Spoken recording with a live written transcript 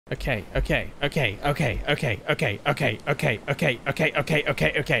Okay. What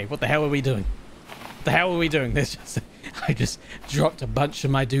the hell are we doing? What the hell are we doing? I just dropped a bunch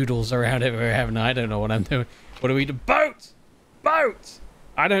of my doodles around everywhere, haven't I? I don't know what I'm doing. What do we do? Boat! Boat!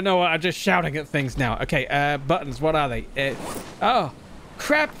 I don't know. I'm just shouting at things now. Okay, buttons. What are they? Oh,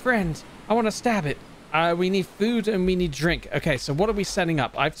 crab friend. I want to stab it. We need food and we need drink. Okay, so what are we setting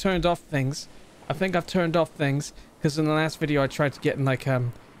up? I've turned off things. I think I've turned off things because in the last video I tried to get in like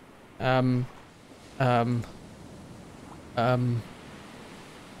oh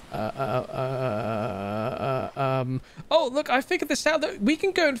look, I figured this out. That we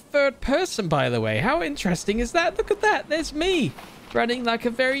can go in third person, by the way. How interesting is that? Look at that. There's me running like a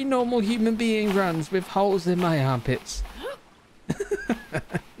very normal human being runs with holes in my armpits.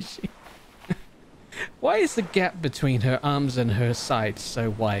 Why is the gap between her arms and her sides so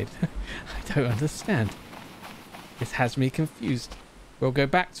wide? I don't understand. It has me confused. We'll go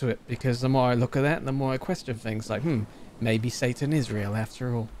back to it because the more I look at that, the more I question things like, maybe Satan is real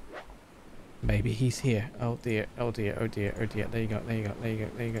after all. Maybe he's here. Oh dear, oh dear, oh dear, oh dear. There you go, there you go, there you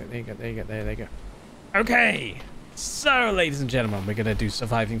go, there you go, there you go, there you go, there you go. Okay, so ladies and gentlemen, we're going to do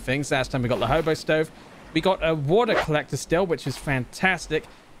surviving things. Last time we got the hobo stove. We got a water collector still, which is fantastic.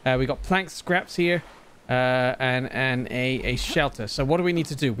 We got plank scraps here. And a shelter. So what do we need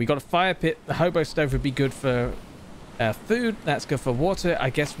to do? We got a fire pit. The hobo stove would be good for food. That's good for water. I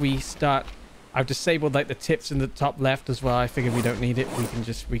guess we start. I've disabled like the tips in the top left as well. I figured we don't need it. We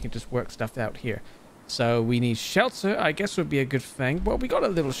can just work stuff out here. So we need shelter. I guess would be a good thing. Well, we got a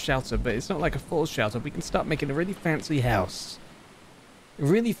little shelter, but it's not like a full shelter. We can start making a really fancy house. A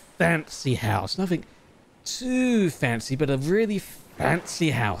really fancy house. Nothing too fancy, but a really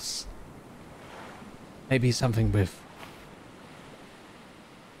fancy house. Maybe something with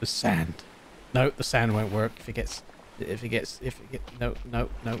the sand. No, the sand won't work if it gets no.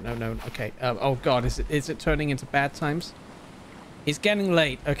 Okay. Oh God, is it turning into bad times? It's getting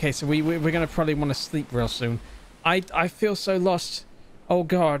late. Okay, so we're gonna probably want to sleep real soon. I feel so lost. Oh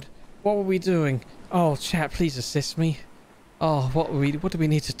God, what were we doing? Oh chat, please assist me. Oh, what do we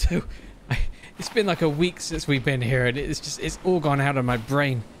need to do? It's been like a week since we've been here, and it's all gone out of my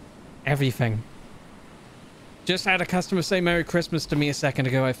brain. Everything. Just had a customer say Merry Christmas to me a second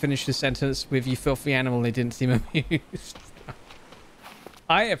ago. I finished the sentence with "you filthy animal." They didn't seem amused.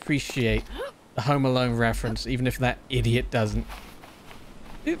 I appreciate the Home Alone reference, even if that idiot doesn't.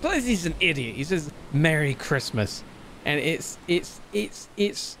 Plus, he's an idiot. He says Merry Christmas, and it's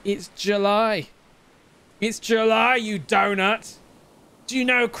July. It's July, you donut. Do you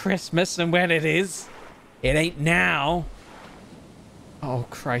know Christmas and when it is? It ain't now. Oh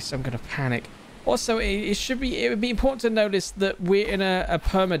Christ, I'm gonna panic. Also, it would be important to notice that we're in a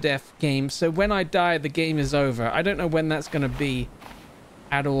permadeath game, so when I die, the game is over. I don't know when that's going to be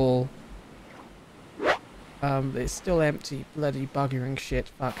at all. It's still empty. Bloody buggering shit.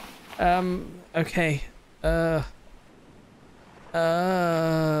 Fuck. Okay. Oh,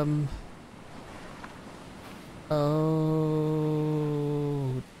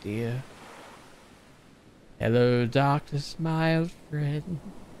 dear. Hello, darkness, my old friend.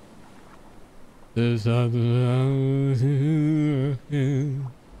 There's I know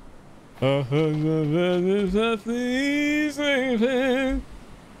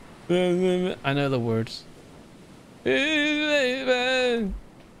the words. And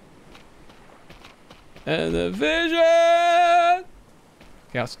the vision.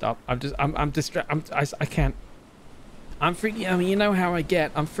 Okay, I'll stop. I'm distracted. I can't. I'm freaking. I mean, you know how I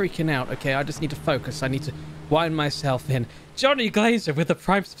get. I'm freaking out. Okay, I just need to focus. I need to wind myself in. Johnny Glazer with a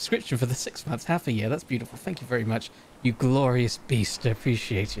Prime subscription for the 6 months, half a year. That's beautiful. Thank you very much, you glorious beast. I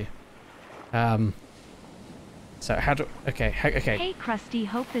appreciate you. So how do? Okay. Hey, Crusty.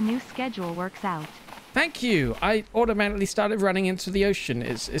 Hope the new schedule works out. Thank you. I automatically started running into the ocean.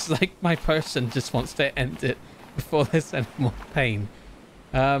 It's like my person just wants to end it before there's any more pain.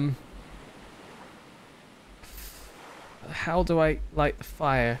 How do I light the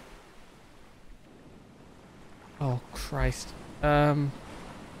fire? Oh Christ. Wooden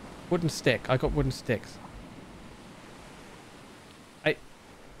stick. I got wooden sticks.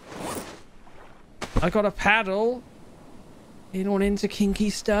 I got a paddle. In on into kinky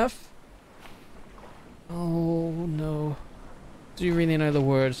stuff. Oh no. Do you really know the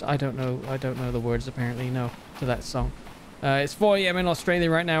words? I don't know. I don't know the words apparently, no, to that song. It's 4 AM in Australia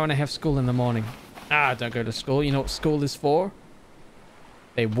right now and I have school in the morning. Ah, don't go to school. You know what school is for?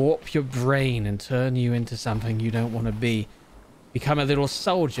 They warp your brain and turn you into something you don't want to be. Become a little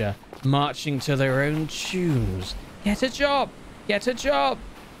soldier marching to their own tunes. Get a job. Get a job.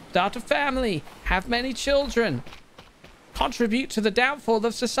 Start a family. Have many children. contribute to the downfall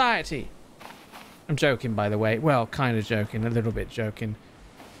of society. I'm joking, by the way. Well, kind of joking, a little bit joking.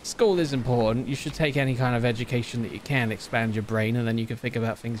 School is important. You should take any kind of education that you can, expand your brain, and then you can think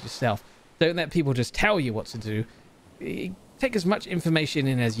about things yourself. Don't let people just tell you what to do. Take as much information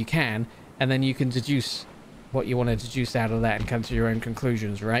in as you can, and then you can deduce what you want to deduce out of that and come to your own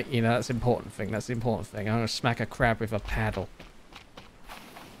conclusions, right? You know, that's the important thing. That's the important thing. I'm going to smack a crab with a paddle.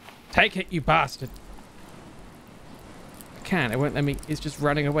 Take it, you bastard. I can't. It won't let me. It's just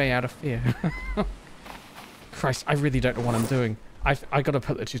running away out of fear. Christ, I really don't know what I'm doing. I got to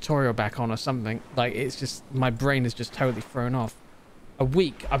put the tutorial back on or something. Like, it's just, my brain is just totally thrown off. A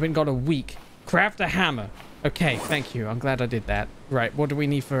week. I've been got a week. Craft a hammer. Okay, thank you. I'm glad I did that. Right, what do we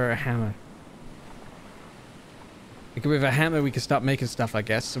need for a hammer? With a hammer, we can start making stuff, I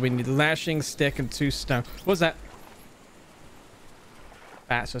guess. So we need lashing, stick, and 2 stone. What's that?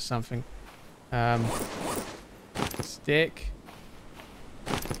 Bats or something. Stick.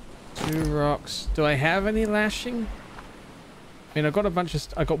 2 rocks. Do I have any lashing? I mean, I've got a bunch of...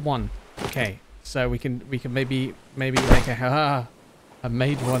 I got 1. Okay, so we can maybe make a... I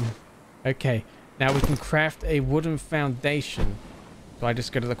made 1. Okay, now we can craft a wooden foundation. Do I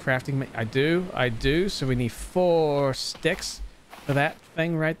just go to the crafting? I do. So we need 4 sticks for that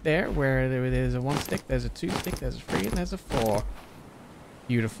thing right there. Where there's a 1 stick, there's a 2 stick, there's a 3, and there's a 4.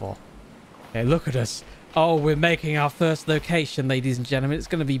 Beautiful. Okay, look at us. Oh, we're making our first location, ladies and gentlemen. It's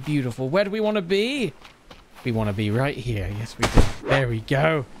going to be beautiful. Where do we want to be? We want to be right here. Yes, we do. There we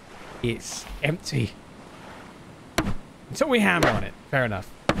go. It's empty. Until we hammer on it. Fair enough.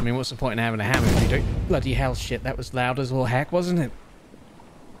 I mean, what's the point in having a hammer if you don't... Bloody hell, shit. That was loud as all heck, wasn't it?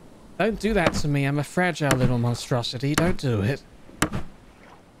 Don't do that to me. I'm a fragile little monstrosity. Don't do it.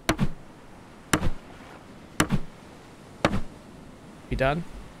 We done?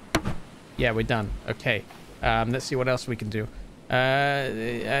 Yeah, we're done. Okay. Let's see what else we can do.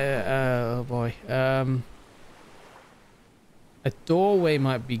 Oh boy. A doorway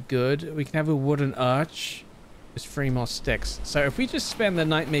might be good. We can have a wooden arch. There's 3 more sticks. So if we just spend the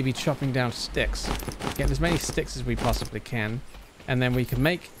night maybe chopping down sticks, get as many sticks as we possibly can, and then we can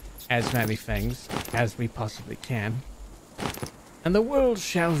make as many things as we possibly can, and the world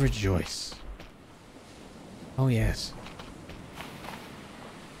shall rejoice. Oh yes.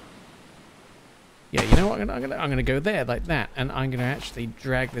 Yeah, you know what? I'm gonna go there like that, and I'm gonna actually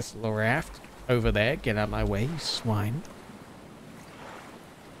drag this little raft over there. Get out of my way, you swine.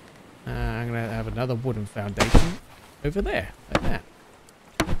 I'm gonna have another wooden foundation over there, like that.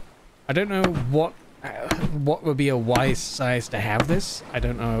 I don't know what would be a wise size to have this. I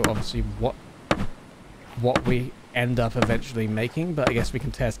don't know, obviously, what we end up eventually making, but I guess we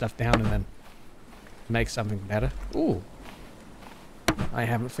can tear stuff down and then make something better. Ooh, I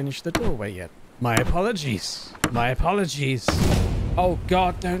haven't finished the doorway yet. My apologies. My apologies. Oh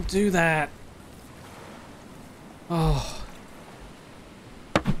God, don't do that. Oh.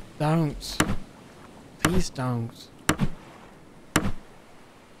 Don't. Please don't.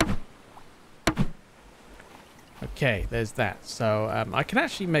 Okay, there's that. So, I can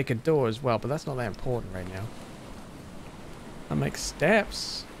actually make a door as well, but that's not that important right now. I'll make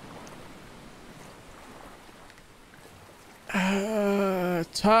steps.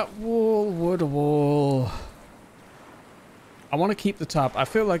 Top wall, wood wall. I want to keep the top. I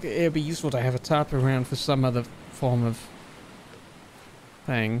feel like it'd be useful to have a top around for some other form of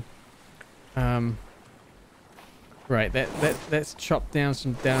thing. Right, let's chop down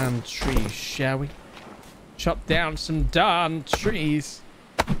some darn trees, shall we? Chop down some darn trees.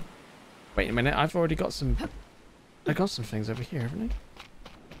 Wait a minute, I've already got some... I got some things over here, haven't I?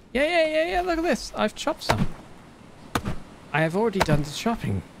 Yeah, look at this. I've chopped some. I have already done the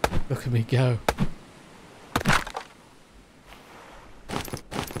chopping. Look at me go. Thank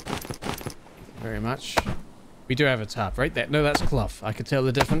you very much. We do have a top right there. No, that's cloth. I could tell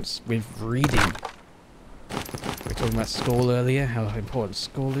the difference with reading. We were talking about school earlier, how important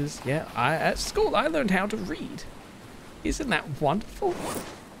school is. Yeah, at school I learned how to read. Isn't that wonderful?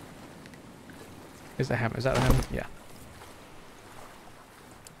 Is the hammer? Is that the hammer? Yeah.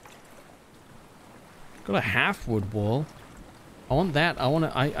 Got a half wood wall. I want that.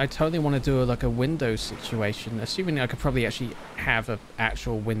 I totally want to do like a window situation. Assuming I could probably actually have an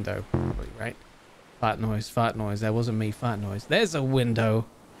actual window, probably, right? Fart noise, fart noise. That wasn't me, fart noise. There's a window.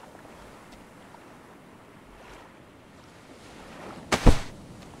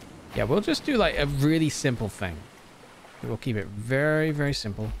 Yeah, we'll just do like a really simple thing. We'll keep it very, very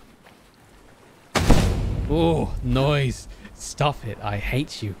simple. Oh, noise. Stop it. I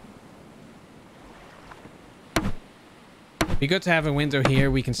hate you. Be good to have a window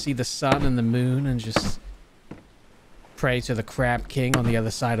here. We can see the sun and the moon and just pray to the Crab King on the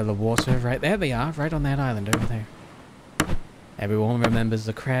other side of the water. Right there they are, right on that island over there. Everyone remembers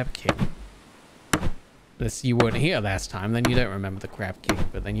the Crab King. Unless you weren't here last time, then you don't remember the Crab King.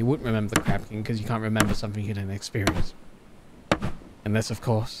 But then you wouldn't remember the Crab King because you can't remember something you didn't experience. Unless, of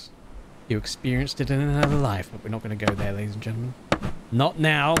course, you experienced it in another life. But we're not going to go there, ladies and gentlemen. Not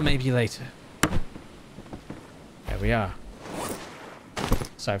now, maybe later. There we are.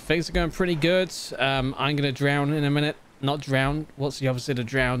 So things are going pretty good. I'm going to drown in a minute. Not drown. What's the opposite of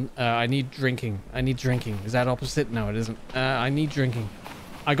drown? I need drinking. I need drinking. Is that opposite? No, it isn't. I need drinking.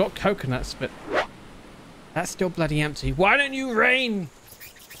 I got coconuts, but that's still bloody empty. Why don't you rain?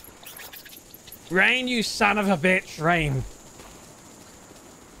 Rain, you son of a bitch. Rain.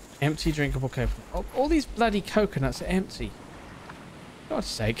 Empty drinkable coconut. Oh, all these bloody coconuts are empty. For God's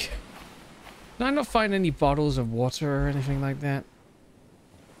sake. Can I not find any bottles of water or anything like that?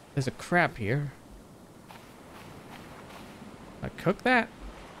 There's a crab here. I cook that?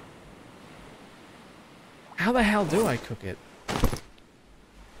 How the hell do I cook it?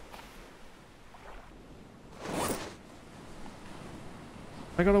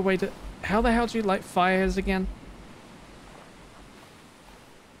 I got a way to... How the hell do you light fires again?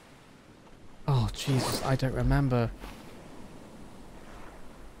 Oh, Jesus, I don't remember.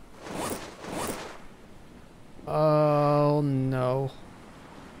 Oh, no.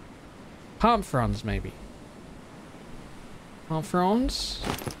 Palm fronds, maybe. Palm fronds?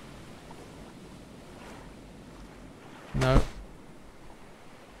 No.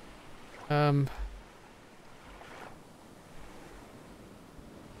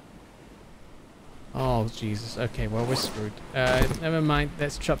 Oh, Jesus. Okay, well, we're screwed. Never mind.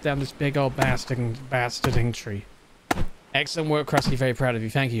 Let's chop down this big old bastarding tree. Excellent work, Crusty. Very proud of you.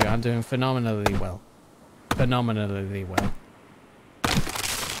 Thank you. I'm doing phenomenally well. Phenomenally well.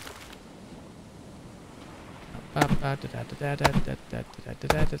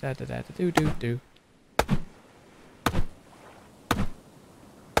 Do.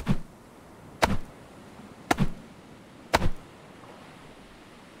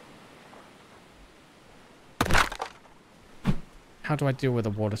 How do I deal with the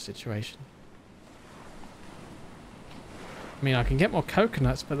water situation? I mean, I can get more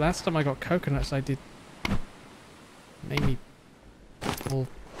coconuts, but last time I got coconuts, I did... made me all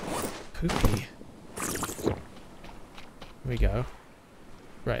poopy. Here we go.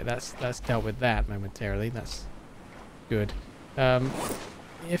 Right, that's dealt with that momentarily. That's good.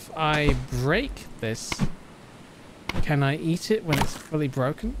 If I break this, can I eat it when it's fully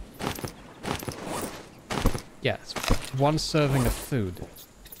broken? Yes, one serving of food.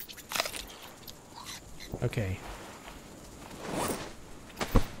 Okay.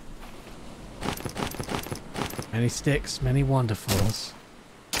 Many sticks, many wonderfuls.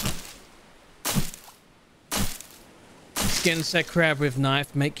 Skin said crab with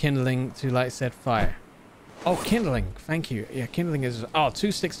knife, make kindling to light said fire. Oh, kindling, thank you. Yeah, kindling is... Oh,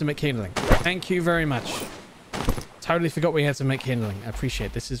 2 sticks to make kindling. Thank you very much. Totally forgot we had to make kindling. I appreciate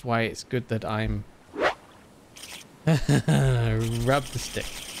it. This is why it's good that I'm... Rub the stick.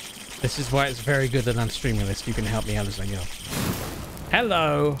 This is why it's very good that I'm streaming this. You can help me out as I go.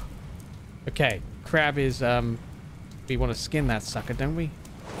 Hello. Okay, crab is we want to skin that sucker, don't we?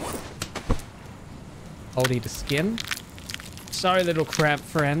 Hold eat a skin. Sorry, little crab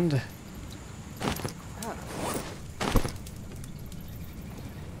friend.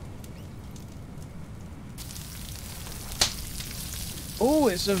 Oh,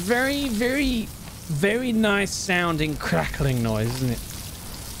 it's a very, very, very nice sounding crackling noise, isn't it?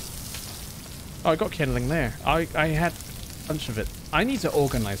 Oh, I got kindling there. I had a bunch of it. I need to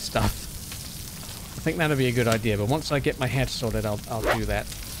organize stuff. I think that'll be a good idea, but once I get my head sorted, I'll do that.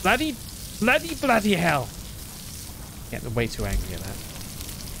 Bloody hell! Getting way too angry at that.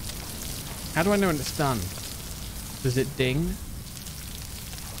 How do I know when it's done? Does it ding?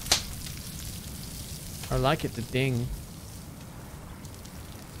 I like it to ding.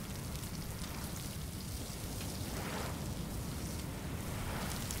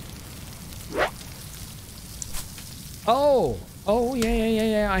 Oh,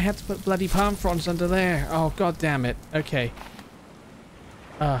 yeah. I had to put bloody palm fronds under there. Oh, god damn it. Okay.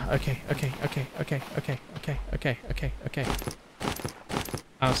 Okay.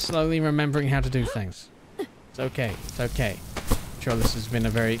 I'm slowly remembering how to do things. It's okay. It's okay. I'm sure this has been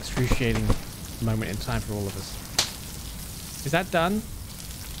a very excruciating moment in time for all of us. Is that done?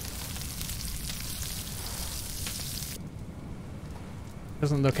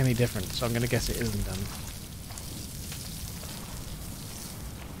 Doesn't look any different, so I'm going to guess it isn't done.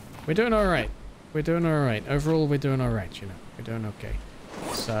 We're doing alright. We're doing alright. Overall, we're doing alright, you know. We're doing okay.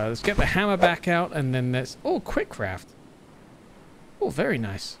 So let's get the hammer back out and then let's... Oh, quick craft. Oh, very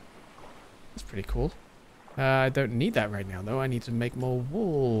nice. That's pretty cool. I don't need that right now, though. I need to make more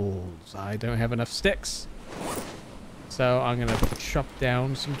walls. I don't have enough sticks. So I'm going to chop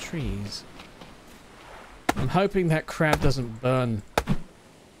down some trees. I'm hoping that crab doesn't burn.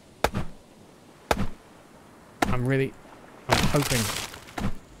 I'm hoping.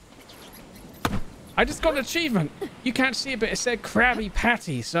 I just got an achievement. You can't see it, but it said Krabby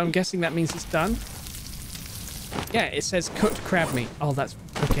Patty, so I'm guessing that means it's done. Yeah, it says cooked crab meat. Oh, that's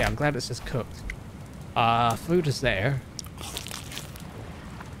okay. I'm glad it says cooked. Food is there.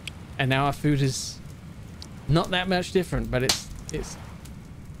 And now our food is not that much different, but it's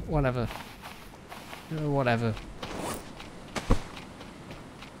whatever. Whatever.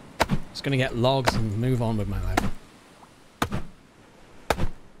 Just gonna get logs and move on with my life.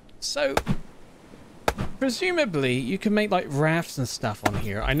 So, presumably, you can make like rafts and stuff on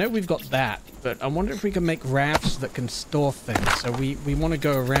here. I know we've got that, but I wonder if we can make rafts that can store things. So we want to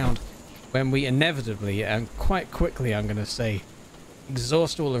go around when we inevitably, and quite quickly, I'm gonna say,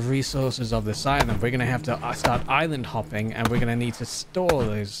 exhaust all the resources of this island. We're gonna have to start island hopping, and we're gonna need to store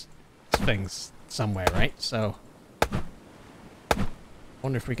those things somewhere, right? So I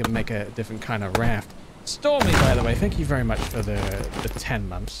wonder if we can make a different kind of raft. Stormy, by the way, thank you very much for the 10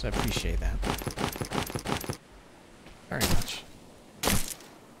 months. I appreciate that very much.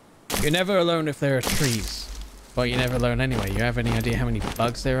 You're never alone if there are trees. Well, you're never alone anyway. You have any idea how many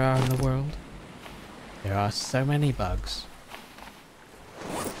bugs there are in the world? There are so many bugs.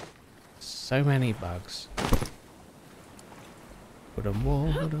 So many bugs. Wooden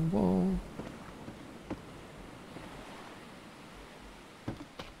wall, wooden wall.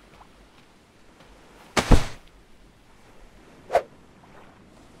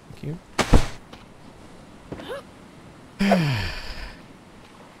 Thank you.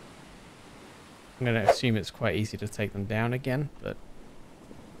 I'm going to assume it's quite easy to take them down again, but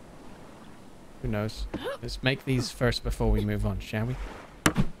who knows? Let's make these first before we move on, shall we?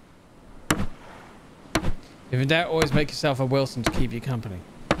 If in doubt, always make yourself a Wilson to keep you company.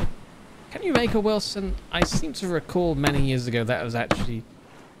 Can you make a Wilson? I seem to recall many years ago that was actually...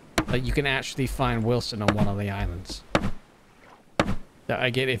 like, you can actually find Wilson on one of the islands. I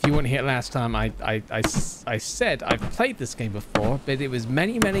get if you weren't here last time, I said I've played this game before, but it was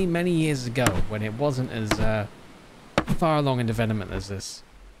many, many, many years ago when it wasn't as far along in development as this.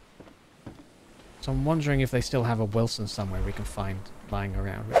 So I'm wondering if they still have a Wilson somewhere we can find lying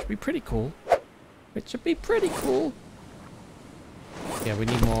around, which would be pretty cool. Which would be pretty cool. Yeah, we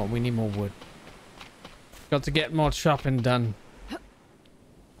need more wood. Got to get more chopping done.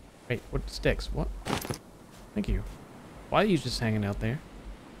 Wait, what sticks? What? Thank you. Why are you just hanging out there?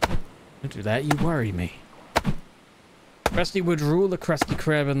 Don't do that, you worry me. Crusty would rule the Crusty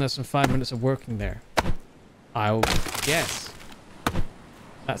Crab in less than 5 minutes of working there. I'll guess.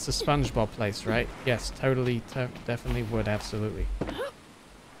 That's the SpongeBob place, right? Yes, totally, definitely would, absolutely.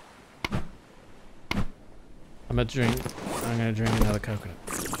 I'm gonna drink another coconut.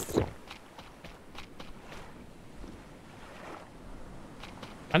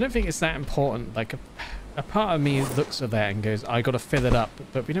 I don't think it's that important, like a part of me looks at that and goes, I gotta fill it up,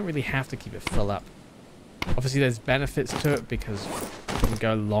 but we don't really have to keep it full up. Obviously there's benefits to it because we can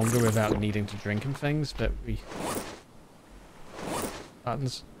go longer without needing to drink and things, but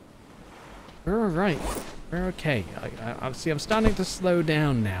buttons. We're alright. We're okay. I see I'm starting to slow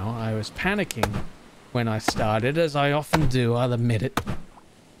down now. I was panicking when I started, as I often do, I'll admit it.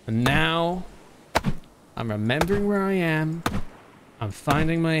 And now I'm remembering where I am. I'm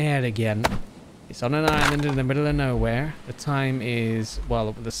finding my head again. It's on an island in the middle of nowhere. The time is...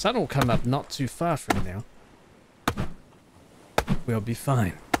 well, the sun will come up not too far from now. We'll be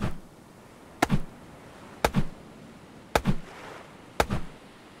fine.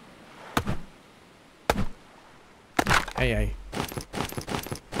 Hey, hey.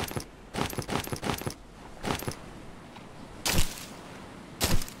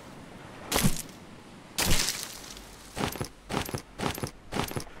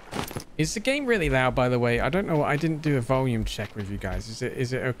 Is the game really loud, by the way? I don't know. I didn't do a volume check with you guys.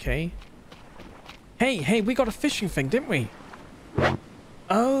 Is it okay? Hey, we got a fishing thing, didn't we?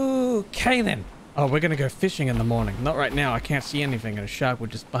 Okay, then. Oh, we're going to go fishing in the morning. Not right now. I can't see anything, and a shark would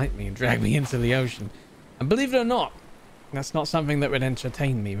just bite me and drag me into the ocean. And believe it or not, that's not something that would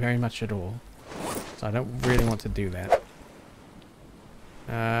entertain me very much at all. So I don't really want to do that.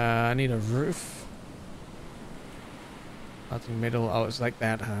 I need a roof. Starting middle. Oh, it's like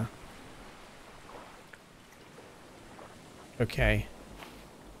that, huh? Okay.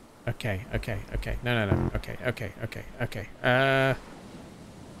 Okay. No. Okay.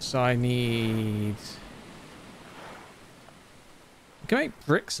 So I need... can make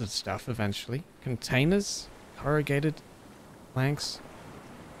bricks and stuff eventually. Containers, corrugated planks,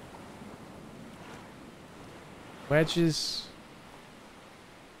 wedges.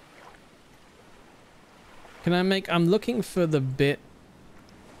 Can I make... I'm looking for the bit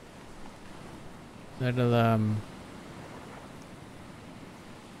that'll,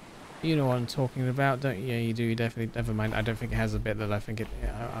 you know what I'm talking about, don't you? Yeah, you do. You definitely... Never mind. I don't think it has a bit that I think it...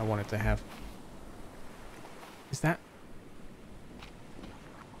 I want it to have. Is that...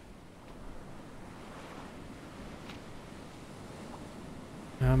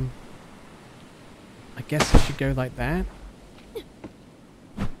 I guess I should go like that.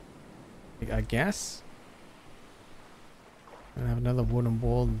 I guess. I have another wooden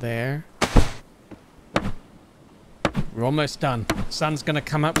wall there. We're almost done. Sun's gonna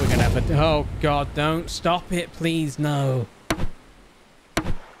come up. We're gonna have a... Oh god, don't stop it, please. No.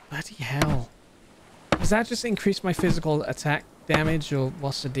 Bloody hell. Does that just increase my physical attack damage, or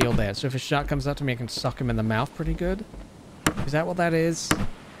what's the deal there? So if a shark comes up to me, I can suck him in the mouth pretty good? Is that what that is?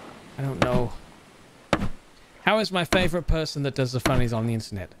 I don't know. How is my favorite person that does the funnies on the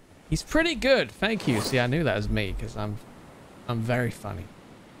internet? He's pretty good. Thank you. See, I knew that was me because I'm very funny.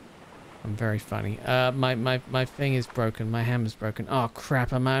 I'm very funny. My thing is broken. My hammer's broken. Oh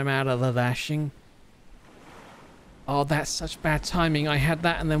crap! I'm out of the lashing. Oh, that's such bad timing. I had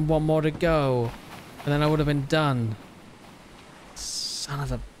that and then one more to go, and then I would have been done. Son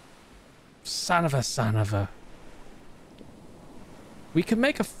of a. We can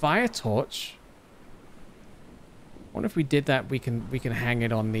make a fire torch. I wonder if we did that, we can hang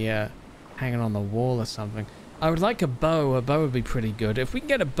it on the wall or something. I would like a bow. A bow would be pretty good. If we can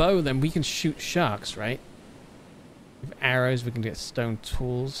get a bow, then we can shoot sharks, right? With arrows, we can get stone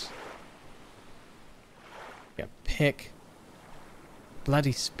tools. Get a pick.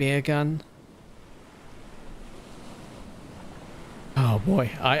 Bloody spear gun. Oh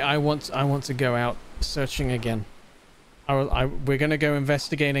boy, I want to go out searching again. We're gonna go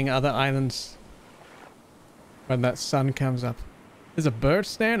investigating other islands when that sun comes up. There's a bird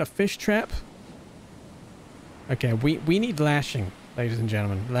stand, a fish trap. Okay, we need lashing, ladies and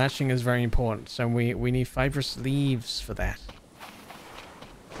gentlemen. Lashing is very important, so we need fibrous leaves for that.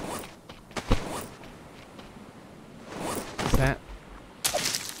 Is that?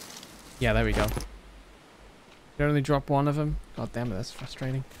 Yeah, there we go. Did I only drop one of them? God damn it, that's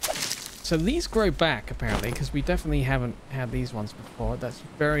frustrating. So these grow back, apparently, because we definitely haven't had these ones before. That's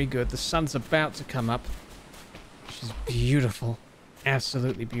very good. The sun's about to come up, which is beautiful.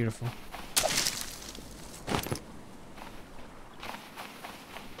 Absolutely beautiful.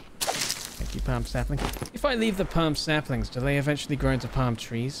 Thank you, palm sapling. If I leave the palm saplings, do they eventually grow into palm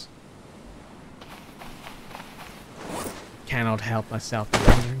trees? Cannot help myself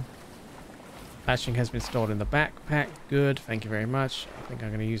wondering. Lashing has been stored in the backpack. Good. Thank you very much. I think I'm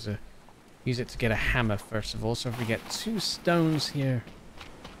going to use it to get a hammer first of all. So if we get 2 stones here,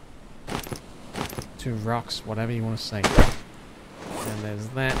 2 rocks, whatever you want to say. And there's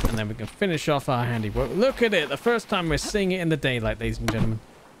that, and then we can finish off our handiwork. Look at it! The first time we're seeing it in the daylight, ladies and gentlemen.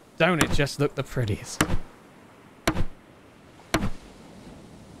 Don't it just look the prettiest?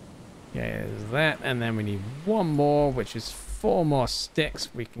 Yeah, there's that, and then we need 1 more, which is 4 more sticks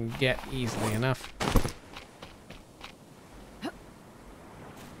we can get easily enough.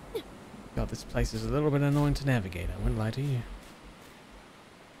 God, this place is a little bit annoying to navigate, I wouldn't lie to you.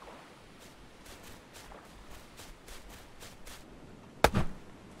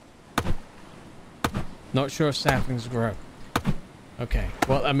 Not sure if saplings grow. Okay,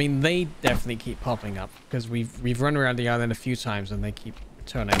 well, I mean, they definitely keep popping up because we've run around the island a few times and they keep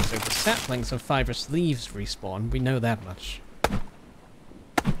returning. So the saplings and fibrous leaves respawn. We know that much.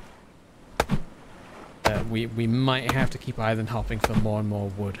 We might have to keep island hopping for more and more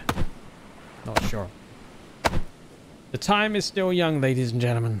wood. Not sure. The time is still young, ladies and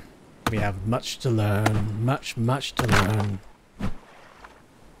gentlemen. We have much to learn. Much to learn.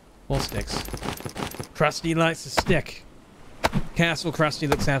 More sticks. Crusty likes a stick. Castle Crusty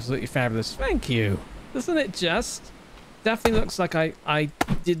looks absolutely fabulous. Thank you. Doesn't it just? Definitely looks like I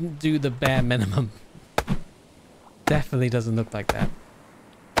didn't do the bare minimum. Definitely doesn't look like that.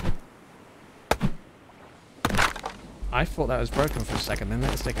 I thought that was broken for a second, then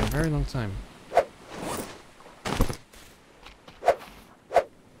that's taken a very long time.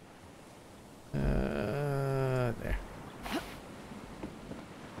 There.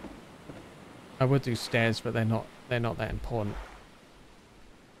 I would do stairs, but they're not that important.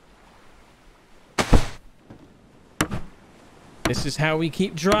 This is how we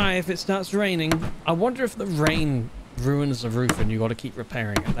keep dry if it starts raining. I wonder if the rain ruins the roof and you got to keep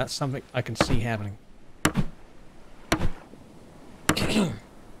repairing it. That's something I can see happening.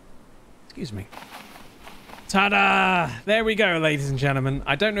 Excuse me. Ta-da! There we go, ladies and gentlemen.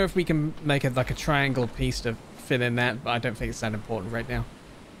 I don't know if we can make it like a triangle piece to fit in that, but I don't think it's that important right now.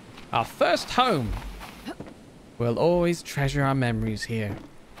 Our first home. We'll always treasure our memories here.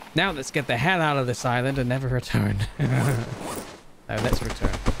 Now let's get the hell out of this island and never return. No, let's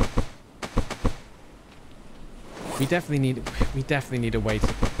return. We definitely need a way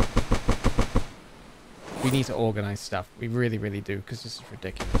to... We need to organize stuff. We really, really do, because this is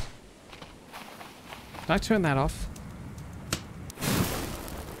ridiculous. Can I turn that off?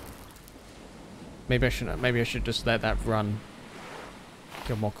 Maybe I shouldn't. Maybe I should just let that run.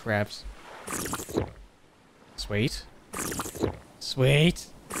 Kill more crabs. Sweet. Sweet.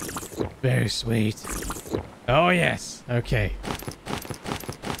 Very sweet. Oh yes. Okay.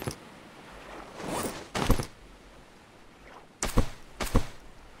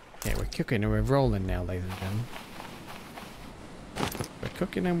 Yeah, we're cooking and we're rolling now, ladies and gentlemen. We're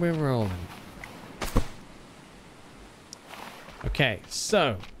cooking and we're rolling. Okay,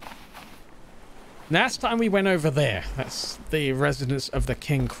 so last time we went over there. That's the residence of the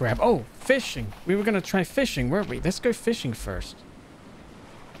king crab. Oh, fishing. We were going to try fishing, weren't we? Let's go fishing first.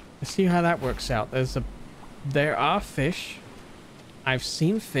 Let's see how that works out. There are fish. I've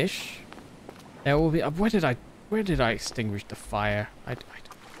seen fish. There will be... where did I extinguish the fire?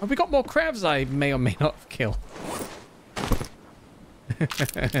 Oh, we got more crabs I may or may not have killed.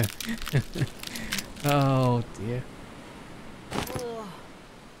 Oh, dear.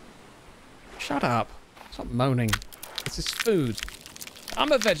 Shut up. Stop moaning. This is food.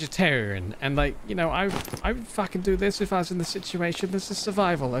 I'm a vegetarian, and like, you know, I would fucking do this if I was in the situation. This is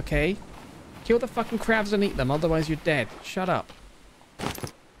survival, okay? Kill the fucking crabs and eat them, otherwise you're dead. Shut up.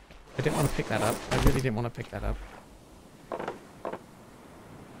 I didn't want to pick that up. I really didn't want to pick that up.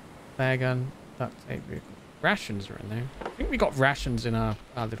 Flare gun, duct tape, rations are in there. I think we got rations in our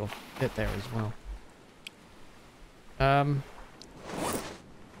little bit there as well.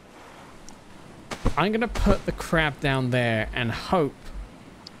 I'm gonna put the crab down there and hope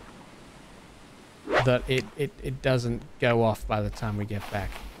that it doesn't go off by the time we get back.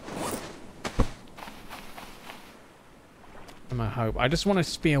 I hope. I just want to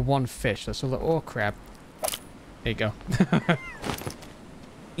spear one fish. That's all the ore crab. There you go.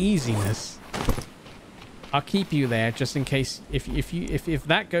 Easiness. I'll keep you there just in case if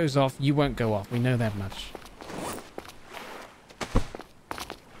that goes off, you won't go off. We know that much.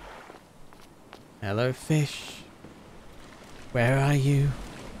 Hello, fish. Where are you?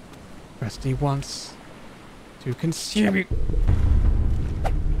 Crusty wants to consume you.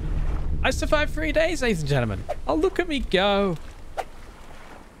 I survived 3 days, ladies and gentlemen. Oh, look at me go.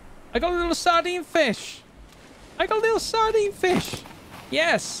 I got a little sardine fish. I got a little sardine fish.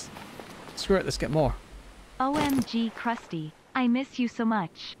 Yes. Screw it, let's get more. OMG, Crusty. I miss you so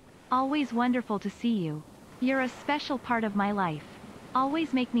much. Always wonderful to see you. You're a special part of my life.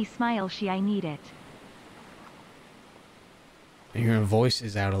 Always make me smile, I need it. Hearing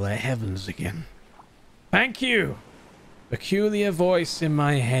voices out of the heavens again. Thank you. Peculiar voice in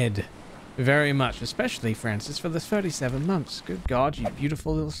my head. Very much, especially Francis, for the 37 months. Good God, you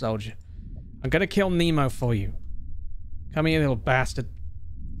beautiful little soldier. I'm gonna kill Nemo for you. Come here, little bastard.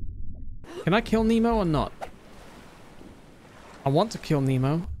 Can I kill Nemo or not? I want to kill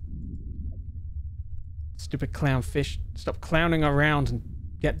Nemo. Stupid clown fish. Stop clowning around and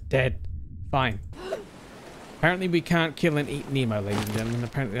get dead. Fine. Apparently we can't kill and eat Nemo, ladies and gentlemen.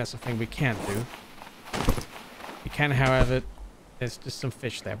 Apparently that's a thing we can't do. We can, however... There's just some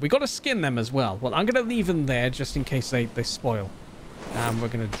fish there. We got to skin them as well. Well, I'm going to leave them there just in case they spoil. We're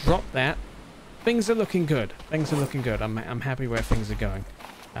going to drop that. Things are looking good. Things are looking good. I'm happy where things are going.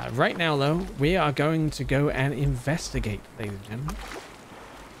 Right now, though, we are going to go and investigate, ladies and gentlemen.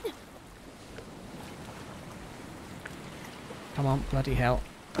 Come on, bloody hell.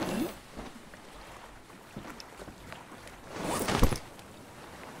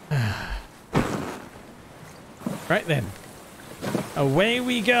 Right then. Away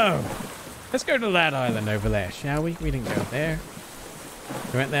we go. Let's go to that island over there, shall we? We didn't go there.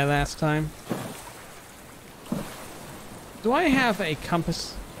 We went there last time. Do I have a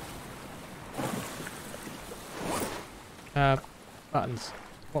compass? Buttons.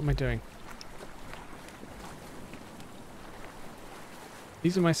 What am I doing?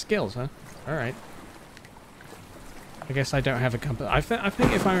 These are my skills, huh? Alright. I guess I don't have a compass. I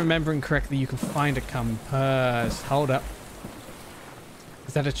think if I'm remembering correctly, you can find a compass. Hold up.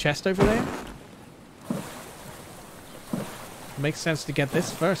 Is that a chest over there? Makes sense to get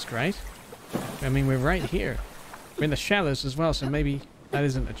this first, right? I mean, we're right here. We're in the shallows as well, so maybe that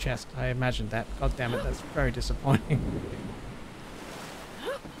isn't a chest. I imagined that. God damn it, that's very disappointing.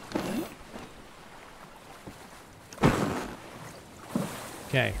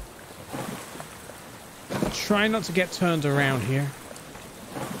 Okay. Try not to get turned around here.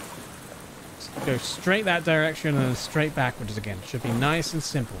 Just go straight that direction and then straight backwards again. Should be nice and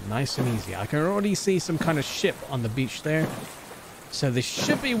simple, nice and easy. I can already see some kind of ship on the beach there. So this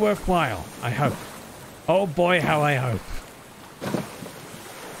should be worthwhile, I hope. Oh boy, how I hope.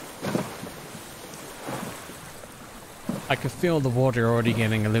 I can feel the water already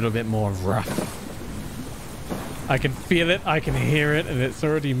getting a little bit more rough. I can feel it, I can hear it, and it's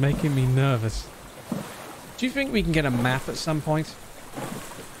already making me nervous. Do you think we can get a map at some point?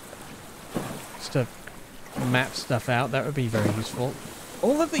 Just to map stuff out, that would be very useful.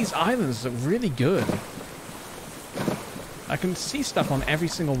 All of these islands look really good. I can see stuff on every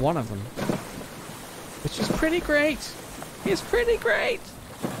single one of them. Which is pretty great. It's pretty great.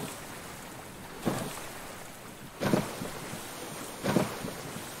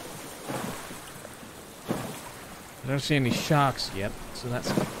 I don't see any sharks yet, so that's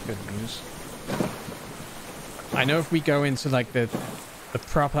good news. I know if we go into like the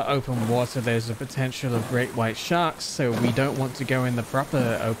proper open water, there's a potential of great white sharks, so we don't want to go in the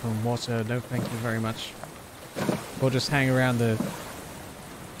proper open water. No, thank you very much. We'll just hang around the...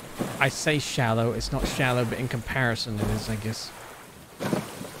 I say shallow, it's not shallow, but in comparison it is, I guess.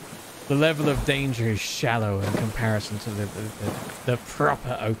 The level of danger is shallow in comparison to the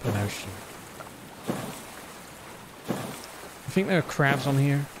proper open ocean. I think there are crabs on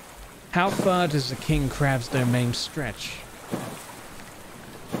here. How far does the king crab's domain stretch?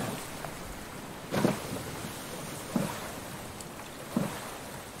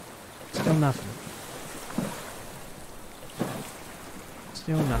 Still nothing.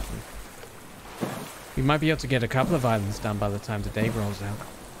 Still nothing. We might be able to get a couple of islands done by the time the day rolls out.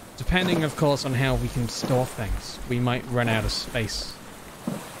 Depending, of course, on how we can store things. We might run out of space.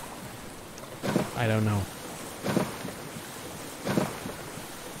 I don't know.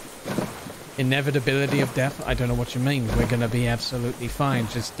 Inevitability of death? I don't know what you mean. We're going to be absolutely fine.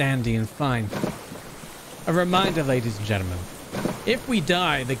 Just dandy and fine. A reminder, ladies and gentlemen. If we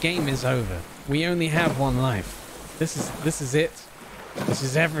die, the game is over. We only have one life. This is it. This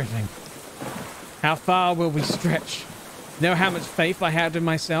is everything. How far will we stretch? Know how much faith I had in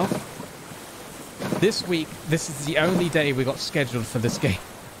myself? This week, this is the only day we got scheduled for this game.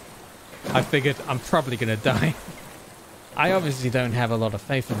 I figured I'm probably going to die. I obviously don't have a lot of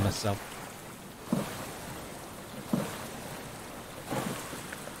faith in myself.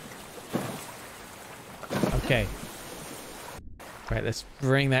 Okay. Right, let's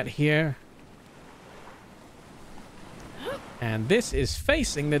bring that here. And this is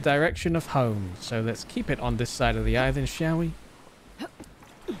facing the direction of home. So let's keep it on this side of the island, shall we?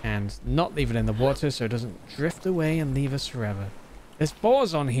 And not leave it in the water so it doesn't drift away and leave us forever. There's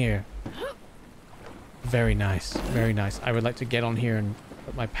boars on here. Very nice. Very nice. I would like to get on here and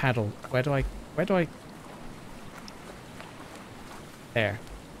put my paddle. Where do I... There.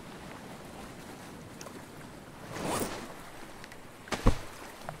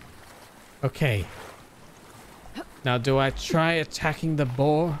 Okay. Now, do I try attacking the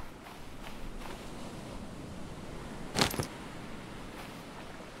boar?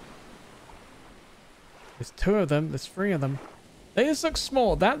 There's 2 of them. There's 3 of them. They just look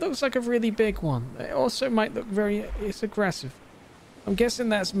small. That looks like a really big one. It also might look very... It's aggressive. I'm guessing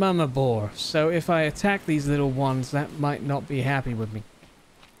that's Mama Boar. So if I attack these little ones, that might not be happy with me.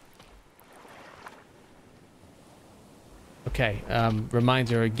 Okay,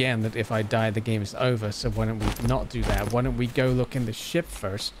 reminder again that if I die, the game is over. So why don't we not do that? Why don't we go look in the ship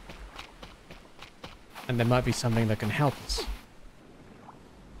first? And there might be something that can help us.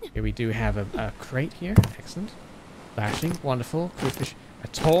 Here we do have a crate here. Excellent. Flashing. Wonderful. Crayfish. A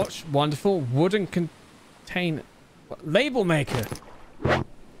torch. Wonderful. Wooden container. Label maker.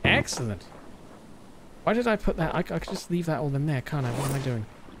 Excellent. Why did I put that? I could just leave that all in there, can't I? What am I doing?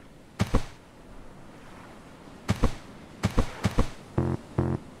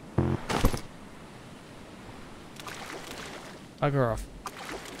 Bugger off.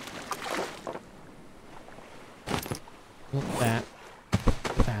 Look at that.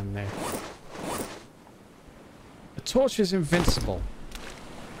 Put that in there. The torch is invincible.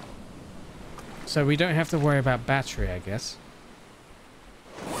 So we don't have to worry about battery, I guess.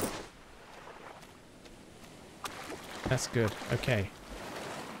 That's good. Okay.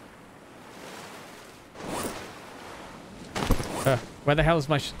 Where the hell is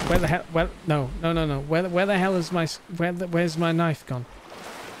my... where the hell... Well, no. Where the hell is my... where's my knife gone?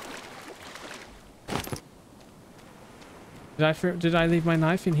 Did I leave my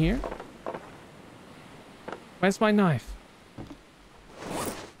knife in here? Where's my knife?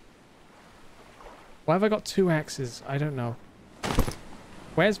 Why have I got 2 axes? I don't know.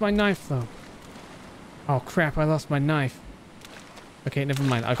 Where's my knife, though? Oh, crap. I lost my knife. Okay, never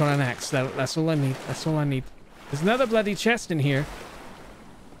mind. I got an axe. That's all I need. That's all I need. There's another bloody chest in here.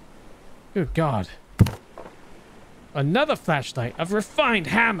 Good God. Another flashlight. A refined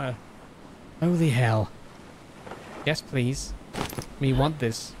hammer. Holy hell. Yes, please. We want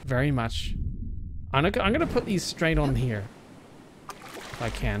this very much. I'm gonna put these straight on here. If I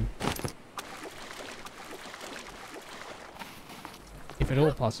can. If at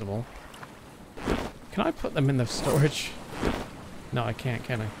all possible. Can I put them in the storage? No, I can't,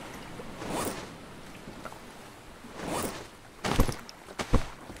 can I?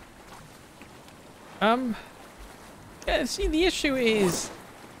 Yeah, see, the issue is...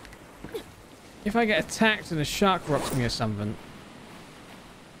 if I get attacked and a shark rocks me or something...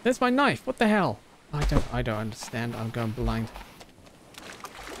 There's my knife. What the hell? I don't understand. I'm going blind.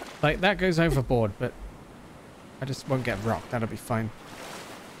 Like, that goes overboard, but... I just won't get rocked. That'll be fine.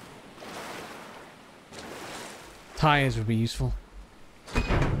 Tires would be useful.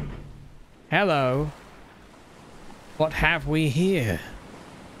 Hello. What have we here?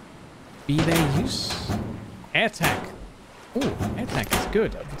 Be their use. Air tank. Oh, air tank is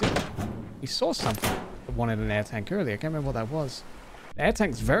good. We saw something that wanted an air tank earlier. I can't remember what that was. The air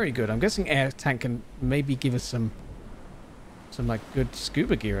tank's very good. I'm guessing air tank can maybe give us some like good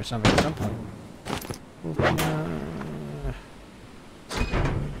scuba gear or something at some point.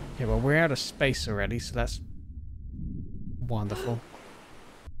 Okay, well we're out of space already, so that's wonderful.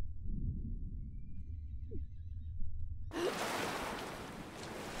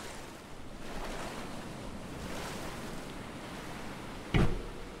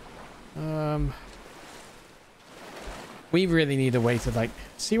 We really need a way to, like,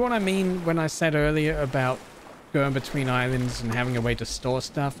 see what I mean when I said earlier about going between islands and having a way to store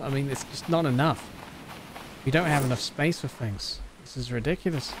stuff? I mean, it's just not enough. We don't have enough space for things. This is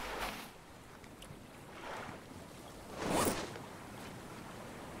ridiculous.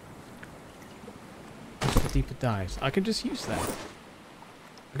 Just for deeper dives. I can just use that.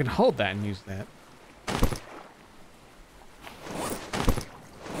 I can hold that and use that.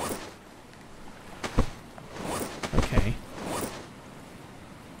 Okay.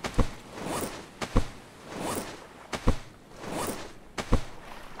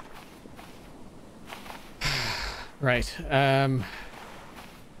 Right.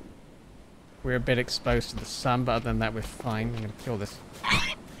 We're a bit exposed to the sun, but other than that, we're fine. I'm gonna kill this.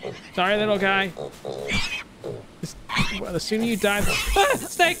 Sorry, little guy. Well, the sooner you die... Ah!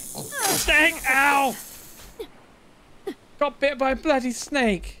 Snake! Snake! Ow! Got bit by a bloody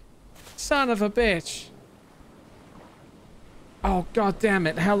snake. Son of a bitch. Oh, god damn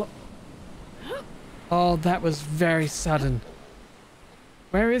it. How... Oh, that was very sudden.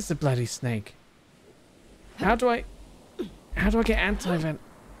 Where is the bloody snake? How do I get anti-venom?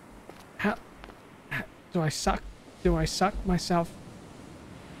 How do I suck? Do I suck myself?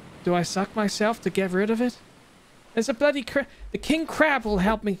 Do I suck myself to get rid of it? There's a bloody the king crab will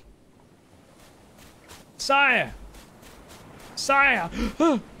help me. Sire! Sire!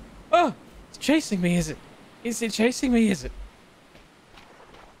 Oh! Oh! It's chasing me, is it? Is it chasing me, is it?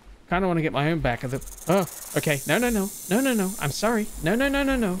 Kinda wanna get my own back of the... Oh, okay. No, no, no. No, no, no. I'm sorry. No, no, no,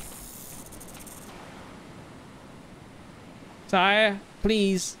 no, no. Sire,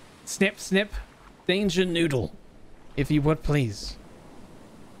 please. Snip, snip. Danger noodle. If you would, please.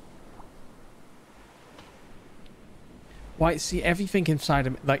 Why, see, everything inside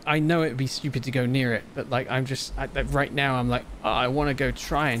of me, like, I know it would be stupid to go near it, but, like, I'm just, right now, I'm like, oh, I want to go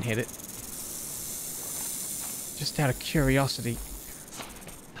try and hit it. Just out of curiosity.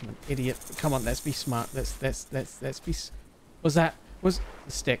 I'm an idiot. Come on, let's be smart. Let's be... Was that... Was...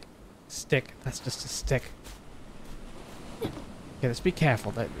 The stick. Stick. That's just a stick. Okay, let's be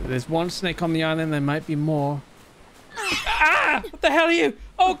careful. There's one snake on the island. There might be more. Ah! What the hell are you?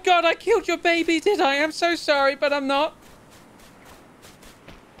 Oh, God, I killed your baby, did I? I'm so sorry, but I'm not.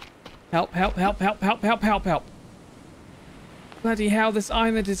 Help, help, help, help, help, help, help, help. Bloody hell, this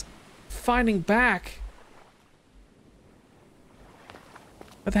island is fighting back.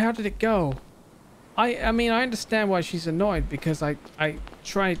 But how did it go? I mean, I understand why she's annoyed, because I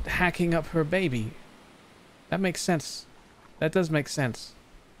tried hacking up her baby. That makes sense. That does make sense.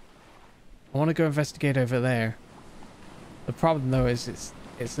 I want to go investigate over there. The problem, though, is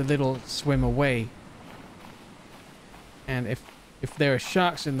it's a little swim away. And if there are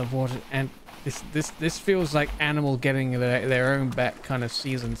sharks in the water, and this feels like animal getting their own back kind of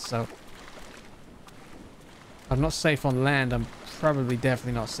season, so I'm not safe on land. I'm probably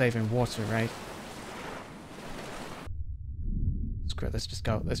definitely not safe in water, right? Screw it, let's just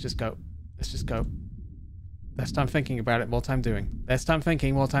go. Let's just go. Let's just go. Less time thinking about it, more time doing. Less time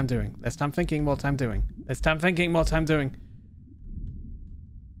thinking, more time doing. Less time thinking, more time doing. Less time thinking, more time doing.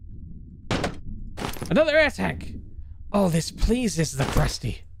 Another air tank! Oh, this pleases the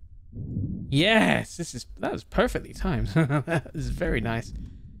Crusty. Yes, that was perfectly timed. That is very nice.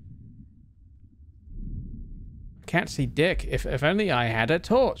 Can't see Dick. If only I had a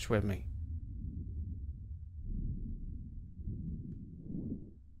torch with me.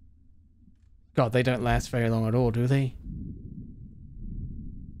 God, they don't last very long at all, do they?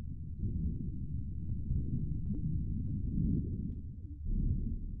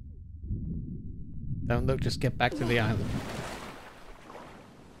 Don't look, just get back to the island.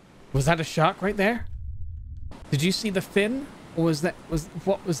 Was that a shark right there? Did you see the fin? Or was that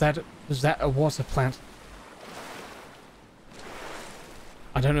a water plant?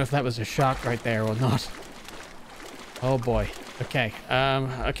 I don't know if that was a shark right there or not. Oh boy. Okay.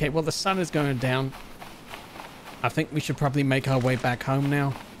 Okay, well the sun is going down. I think we should probably make our way back home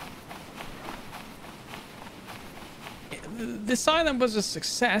now. This island was a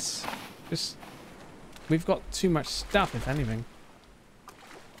success. Just we've got too much stuff, if anything.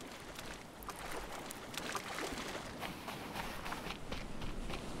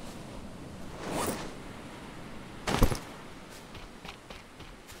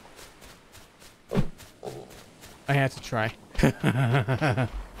 I had to try. I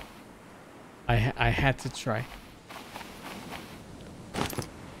had to try.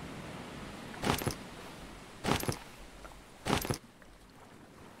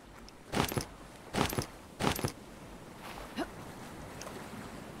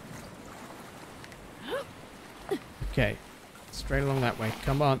 Okay, straight along that way.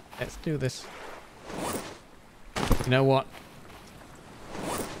 Come on, let's do this. You know what?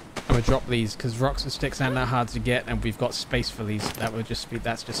 I'm gonna drop these because rocks and sticks aren't that hard to get, and we've got space for these.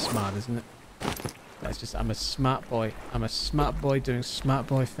 That's just smart, isn't it? That's just, I'm a smart boy. I'm a smart boy doing smart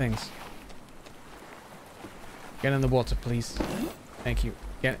boy things. Get in the water, please. Thank you.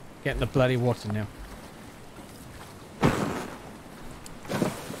 Get in the bloody water now.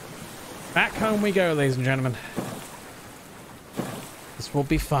 Back home we go, ladies and gentlemen. This will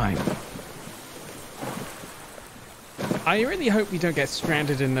be fine. I really hope we don't get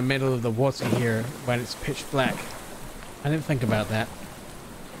stranded in the middle of the water here when it's pitch black. I didn't think about that.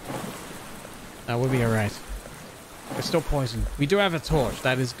 No, we'll be alright. We're still poisoned. We do have a torch,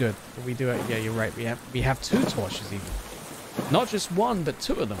 that is good. But we do it, yeah, you're right. We have 2 torches even. Not just 1, but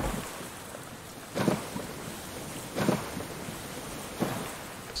 2 of them.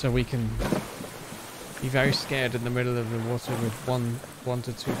 So we can be very scared in the middle of the water with 1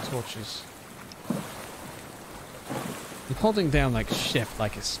 to 2 torches. I'm holding down like shift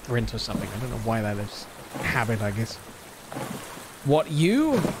like a sprint or something. I don't know why that is. Habit, I guess. What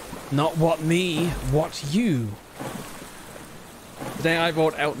you? Not what me. What you? Today I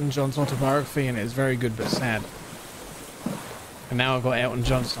bought Elton John's autobiography and it is very good but sad. And now I've got Elton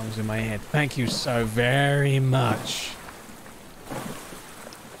John songs in my head. Thank you so very much.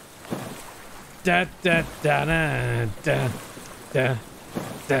 Da da da da da da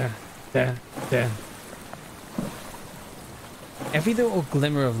da da da. Every little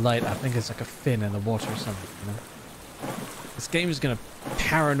glimmer of light, I think, is like a fin in the water or something, you know? This game is gonna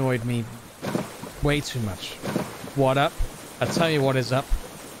paranoid me way too much. What up? I'll tell you what is up,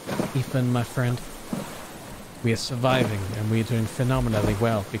 Ethan, my friend. We are surviving, and we are doing phenomenally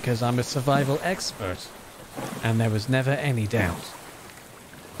well, because I'm a survival expert. And there was never any doubt.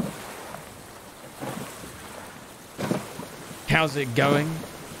 How's it going?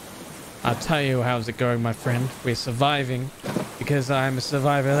 I'll tell you how's it going, my friend. We're surviving because I'm a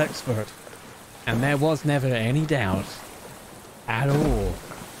survival expert. And there was never any doubt. At all.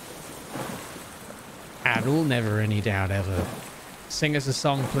 At all, never any doubt ever. Sing us a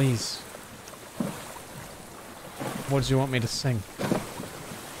song, please. What do you want me to sing?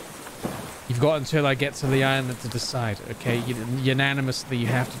 You've got until I get to the island to decide, okay? Unanimously, you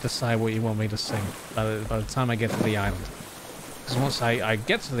have to decide what you want me to sing by the time I get to the island. Because once I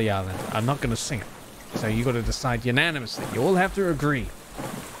get to the island, I'm not going to sing it. So you got to decide unanimously. You all have to agree.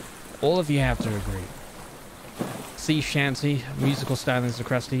 All of you have to agree. Sea shanty, musical stylings of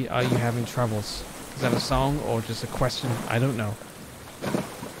Crusty. Are you having troubles? Is that a song or just a question? I don't know.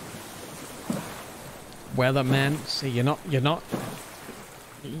 Weatherman, see, you're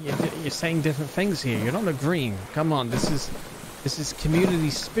saying different things here. You're not agreeing. Come on, this is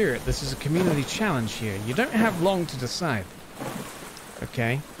community spirit. This is a community challenge here. You don't have long to decide.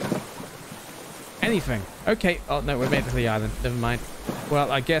 Okay. Anything. Okay. Oh no, we're made it to the island. Never mind.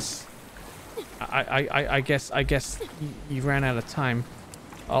 Well, I guess I guess you ran out of time.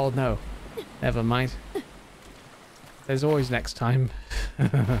 Oh no. Never mind. There's always next time.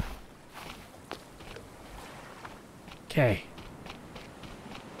 Okay.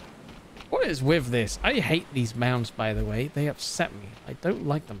 What is with this? I hate these mounds, by the way. They upset me. I don't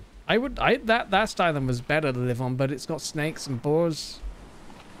like them. That island was better to live on, but it's got snakes and boars.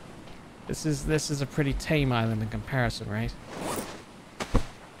 This is a pretty tame island in comparison, right?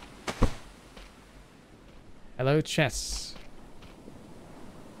 Hello, chests.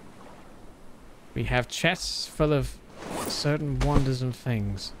 We have chests full of certain wonders and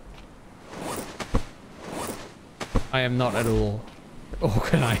things. I am not at all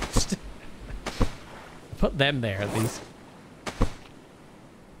organized. Put them there at least.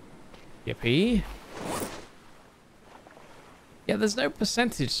 Yippee. Yeah, there's no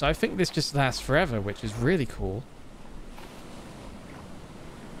percentage, so I think this just lasts forever, which is really cool.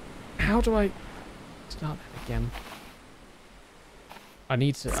 How do I start that again? I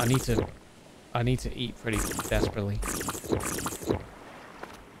need to eat pretty desperately.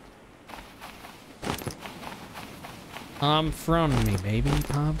 Palm from me, baby.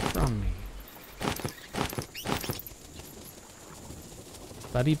 Palm from me.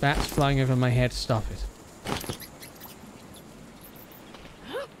 Bloody bats flying over my head. Stop it.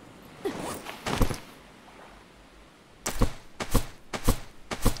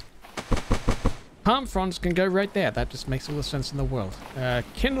 Palm fronds can go right there. That just makes all the sense in the world.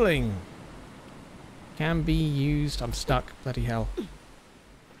 Kindling can be used. I'm stuck. Bloody hell.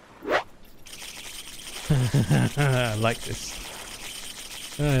 I like this.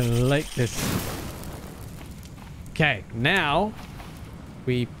 I like this. Okay, now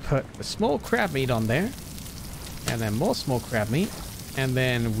we put the small crab meat on there, and then more small crab meat, and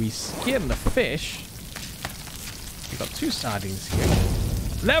then we skin the fish. We've got 2 sardines here.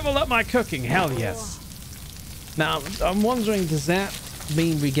 Level up my cooking, hell yes. Now, I'm wondering, does that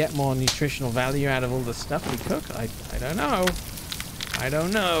mean we get more nutritional value out of all the stuff we cook? I don't know. I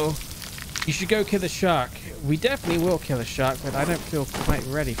don't know. You should go kill a shark. We definitely will kill a shark, but I don't feel quite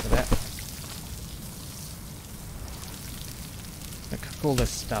ready for that. I cook all this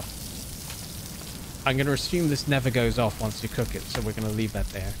stuff. I'm going to assume this never goes off once you cook it, so we're going to leave that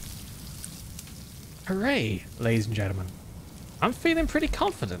there. Hooray, ladies and gentlemen. I'm feeling pretty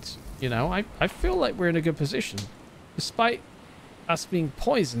confident. You know, I feel like we're in a good position. Despite us being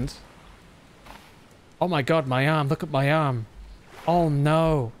poisoned. Oh my god, my arm. Look at my arm. Oh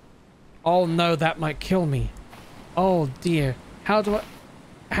no. Oh no, that might kill me. Oh dear. How do I...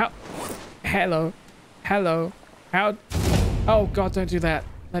 How... Hello. Hello. How... Oh god, don't do that.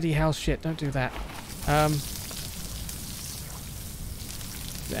 Bloody hell shit, don't do that.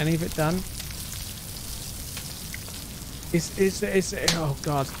 Is any of it done? Is oh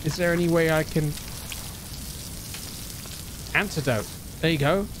god, is there any way I can... Antidote. There you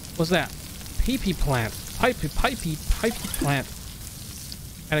go. What's that? Pee-pee plant. Pipey plant.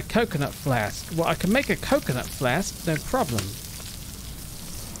 And a coconut flask. Well, I can make a coconut flask, no problem.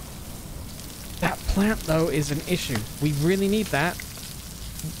 That plant, though, is an issue. We really need that.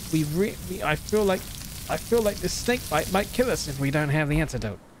 I feel like this snake bite might kill us if we don't have the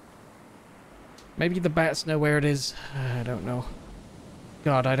antidote. Maybe the bats know where it is. I don't know.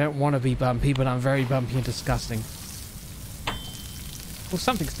 God, I don't want to be bumpy, but I'm very bumpy and disgusting. Well,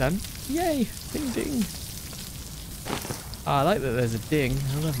 something's done. Yay! Ding ding. Oh, I like that there's a ding.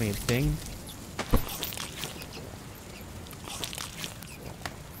 I love me a ding.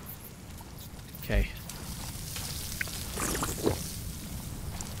 Okay.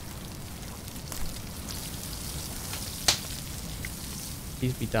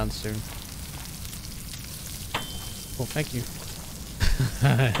 Please be done soon. Oh, thank you.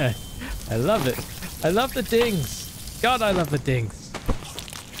 I love it. I love the dings. God, I love the dings.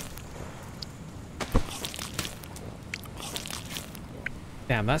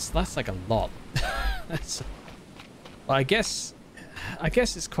 Damn, that's like a lot. Well, I guess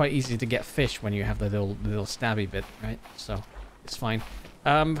it's quite easy to get fish when you have the little stabby bit, right? So it's fine.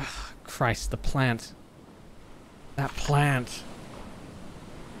 Christ, the plant. That plant.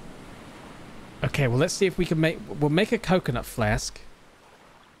 Okay, well, let's see if we can we'll make a coconut flask.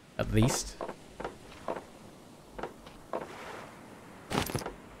 At least.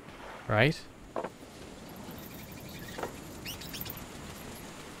 Right?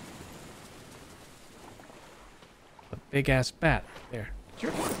 A big-ass bat. There. Did you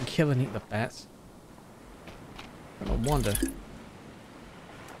ever fucking kill and eat the bats? I don't wonder.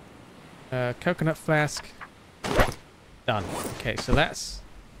 Coconut flask. Done. Okay, so that's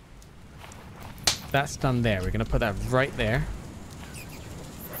done there. We're going to put that right there.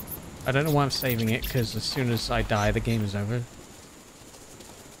 I don't know why I'm saving it, because as soon as I die, the game is over. I'm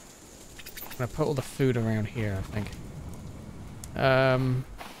going to put all the food around here, I think. Oh,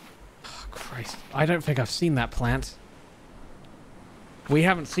 Christ. I don't think I've seen that plant. We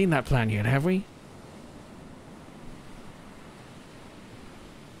haven't seen that plant yet, have we?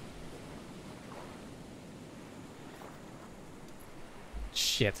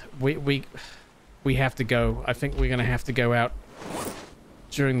 Shit. We have to go. I think we're going to have to go out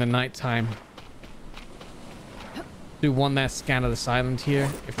during the night time. Do one last scan of this island here.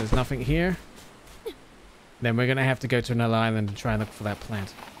 If there's nothing here, then we're going to have to go to another island and try and look for that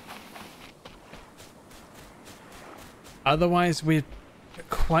plant. Otherwise, we're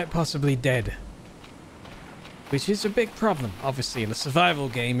quite possibly dead. Which is a big problem, obviously. In a survival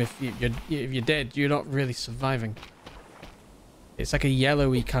game, if you're dead, you're not really surviving. It's like a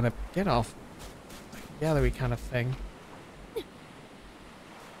yellowy kind of... Get off. Like a yellowy kind of thing.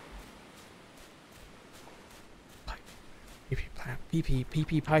 PP plant.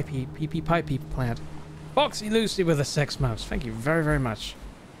 PP pipey plant. Foxy Lucy with a sex mouse. Thank you very, very much.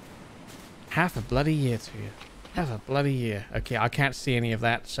 Half a bloody year to you. Half a bloody year. Okay, I can't see any of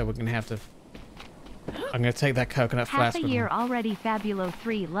that, so we're gonna have to... I'm gonna take that coconut flask. Half a year already. Fabulo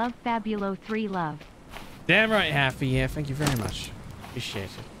 3 love. Fabulo 3 love. Damn right, half a year. Thank you very much. Appreciate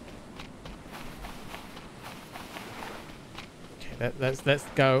it. Okay, let's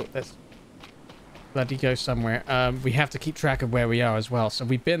go. Let's bloody go somewhere. We have to keep track of where we are as well. So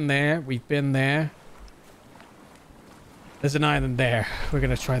we've been there. We've been there. There's an island there. We're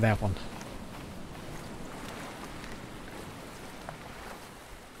gonna try that one.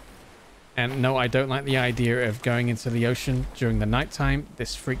 And no, I don't like the idea of going into the ocean during the nighttime.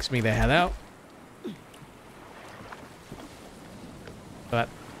 This freaks me the hell out. But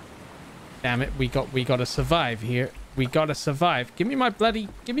damn it, we gotta survive here. We gotta survive. Give me my bloody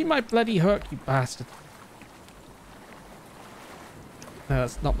hook, you bastard. No,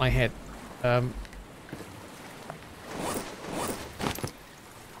 that's not my head.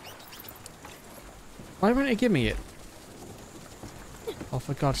 Why won't it give me it? Oh,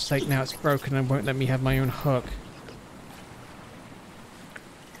 for God's sake, now it's broken and won't let me have my own hook.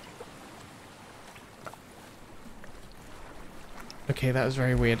 Okay, that was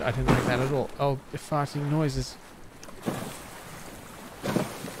very weird. I didn't like that at all. Oh, the farting noises.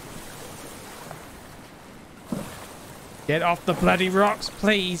 Get off the bloody rocks,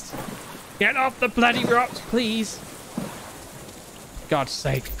 please. Get off the bloody rocks, please. God's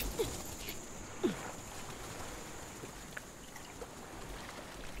sake.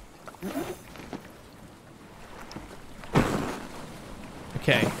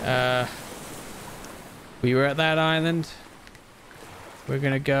 Okay, we were at that island. We're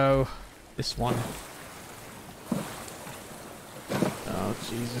gonna go this one. Oh,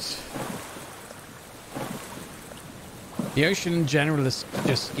 Jesus. The ocean in general is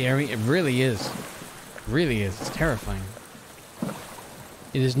just scary. It really is. It really is. It's terrifying.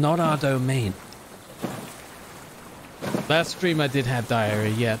 It is not our domain. Last stream I did have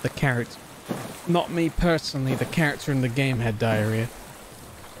diarrhea. Yeah, the character. Not me personally. The character in the game had diarrhea.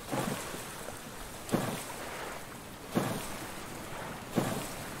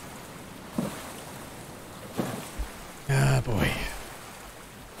 Ah, boy.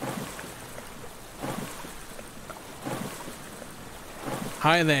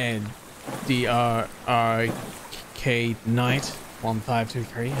 Hi there, DRRK Knight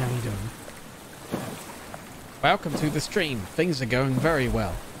 1523. How are you doing? Welcome to the stream. Things are going very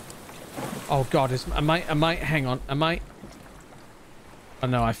well. Oh God, am I? Hang on. Am I? Oh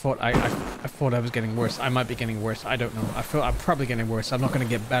no, I thought I thought I was getting worse. I might be getting worse. I don't know. I feel I'm probably getting worse. I'm not going to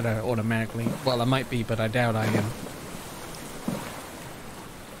get better automatically. Well, I might be, but I doubt I am.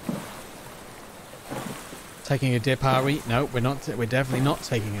 Taking a dip, are we? No, we're not. We're definitely not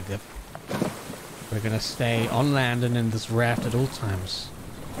taking a dip. We're gonna stay on land and in this raft at all times.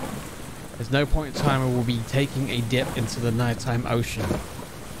 There's no point in time where we'll be taking a dip into the nighttime ocean.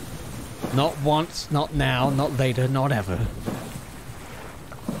 Not once, not now, not later, not ever.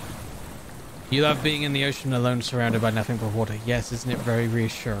 You love being in the ocean alone, surrounded by nothing but water. Yes, isn't it very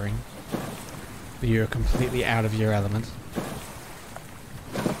reassuring? That you're completely out of your element.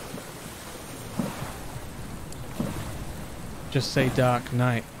 Just say dark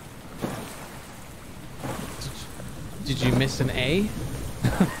night. Did you miss an A?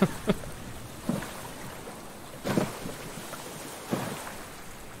 I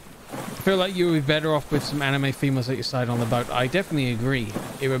feel like you would be better off with some anime females at your side on the boat. I definitely agree.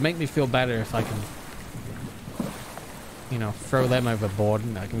 It would make me feel better if I can, you know, throw them overboard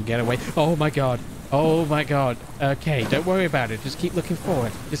and I can get away. Oh my God. Oh my God. Okay, don't worry about it. Just keep looking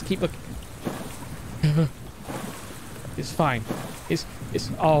forward. Just keep looking. It's fine.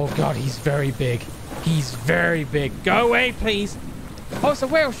 Oh god, he's very big. He's very big. Go away, please. Oh, it's a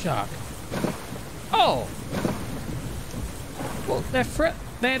whale shark. Oh. Well, they're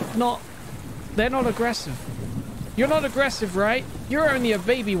not aggressive. You're not aggressive, right? You're only a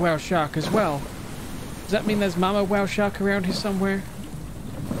baby whale shark as well. Does that mean there's mama whale shark around here somewhere?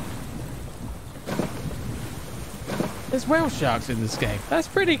 There's whale sharks in this game. That's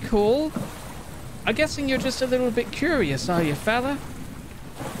pretty cool. I'm guessing you're just a little bit curious, are you, fella?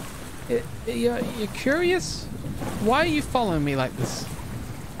 You're curious? Why are you following me like this?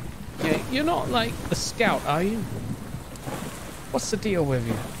 You're not like a scout, are you? What's the deal with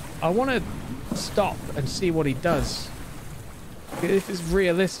you? I want to stop and see what he does. If it's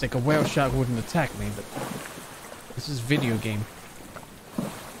realistic, a whale shark wouldn't attack me, but this is video game.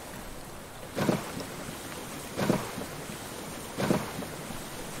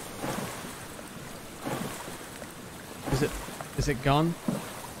 Is it gone?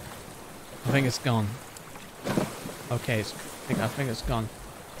 I think it's gone. Okay, I think it's gone.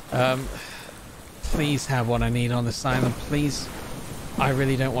 Please have what I need on this island, please. I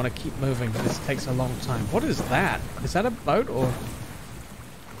really don't want to keep moving. This takes a long time. What is that? Is that a boat or...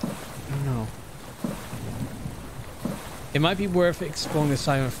 No. It might be worth exploring this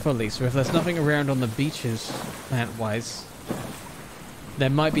island fully, so if there's nothing around on the beaches, plant-wise,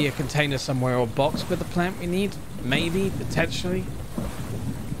 there might be a container somewhere or a box with the plant we need. Maybe, potentially.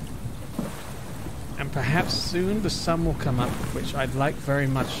 And perhaps soon the sun will come up, which I'd like very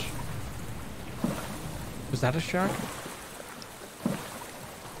much. Was that a shark?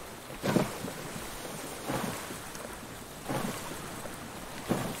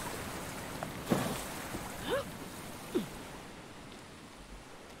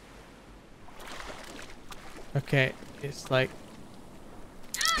 Okay, it's like...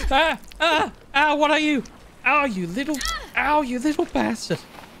 Ah! What are you? Ow, you little bastard.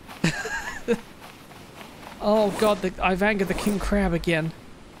 Oh god, I've angered the king crab again.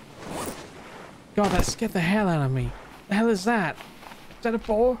 God, that scared the hell out of me. The hell is that? Is that a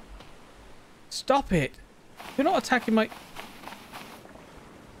boar? Stop it. You're not attacking my...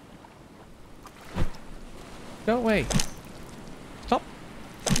 Go away. Stop.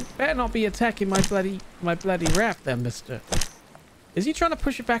 You better not be attacking my bloody raft then, mister. Is he trying to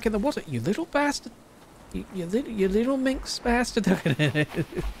push it back in the water? You little bastard. You little minx bastard.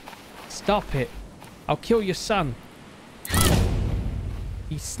 Stop it. I'll kill your son.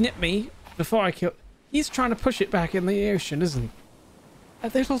 He snipped me before I killed... He's trying to push it back in the ocean, isn't he?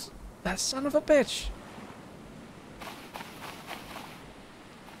 That son of a bitch.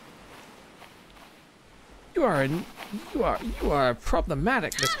 You are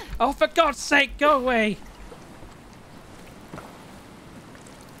problematic. Oh, for God's sake, go away.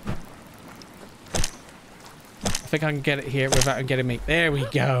 I think I can get it here without him getting me. There we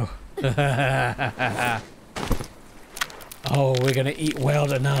go. Oh, we're gonna eat well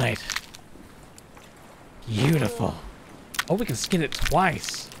tonight. Beautiful. Oh, we can skin it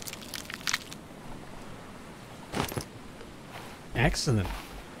twice. Excellent.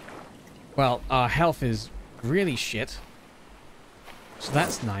 Well, our health is really shit. So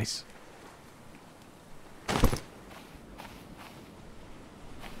that's nice.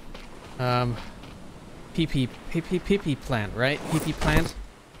 PP plant, right? PP plant.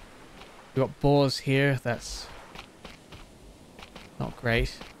 We got boars here. That's not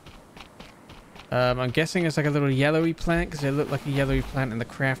great. I'm guessing it's like a little yellowy plant because they look like a yellowy plant in the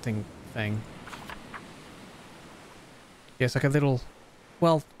crafting thing. Yeah, it's like a little,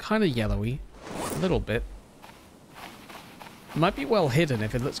 well, kind of yellowy, a little bit. It might be well hidden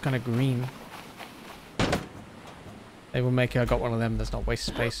if it looks kind of green. They will make. I got one of them. Let's not waste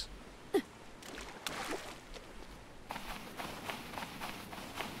space.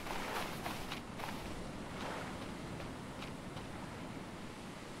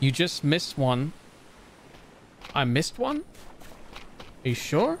 You just missed one. I missed one? Are you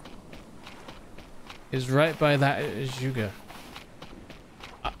sure? It's right by that Juga.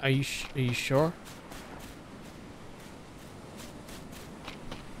 Are you sure?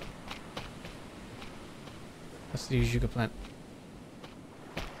 That's the Juga plant.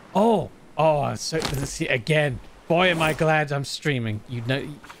 Oh, so see again. Boy, am I glad I'm streaming. You know,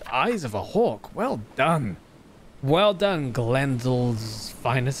 eyes of a hawk. Well done. Well done, Glendel's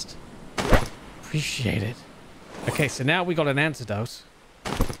finest. Appreciate it. Okay, so now we got an antidote.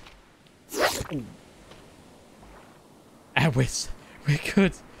 And we're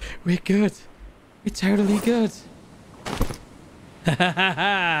good. We're good. We're totally good.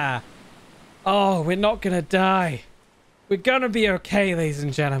 Oh, we're not gonna die. We're gonna be okay, ladies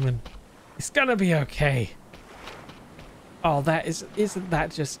and gentlemen. It's gonna be okay.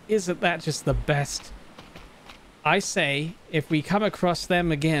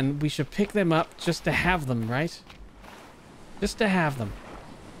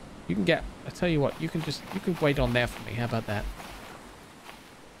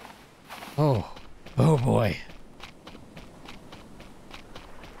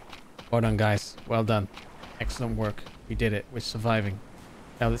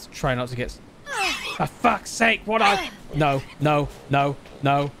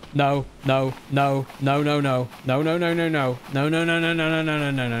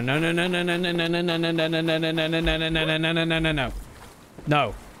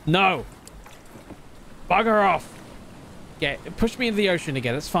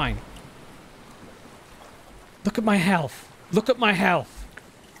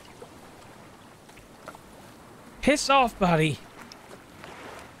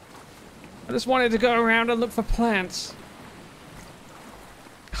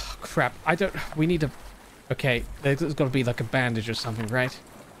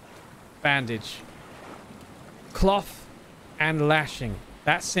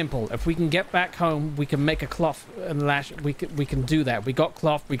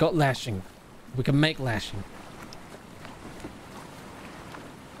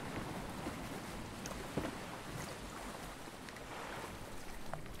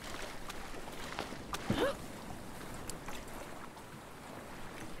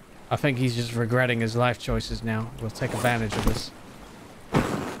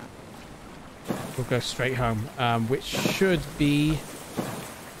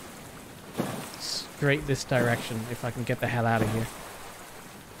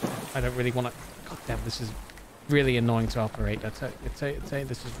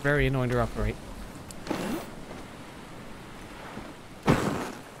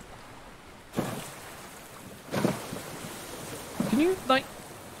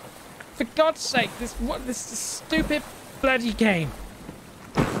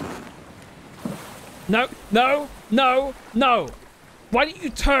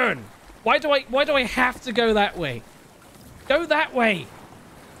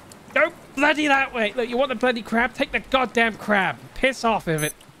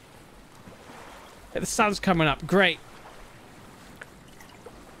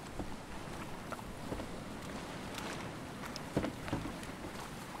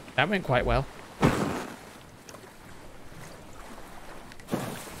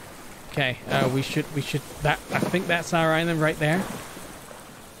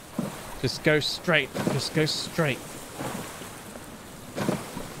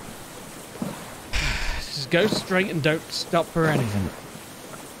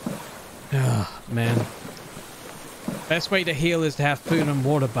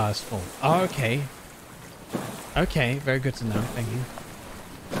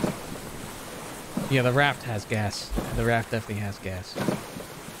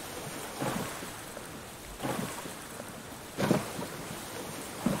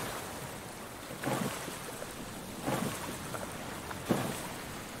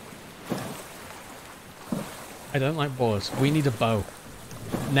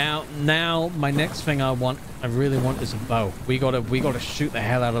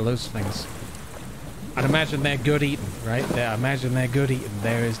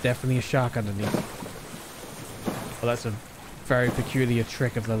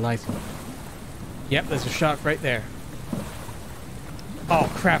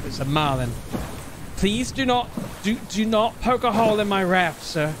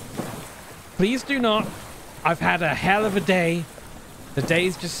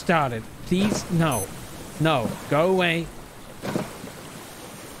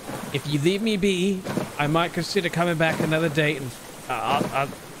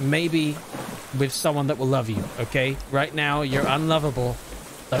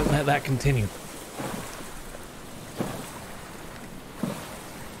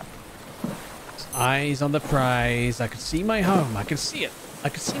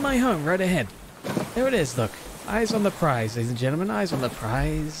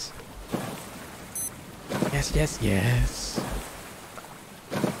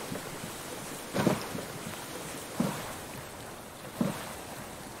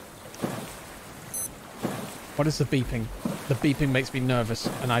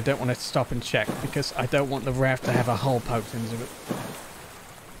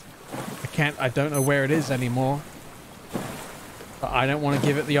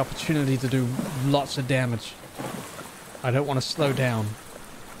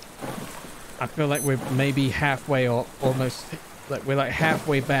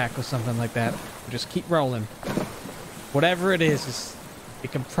 Whatever it is,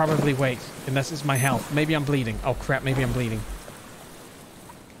 it can probably wait. Unless it's my health. Maybe I'm bleeding. Oh crap, maybe I'm bleeding.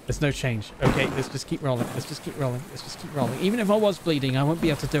 There's no change. Okay, let's just keep rolling. Let's just keep rolling. Let's just keep rolling. Even if I was bleeding, I won't be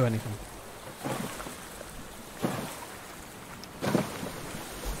able to do anything.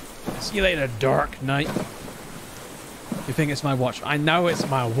 See you later, Dark Knight. You think it's my watch? I know it's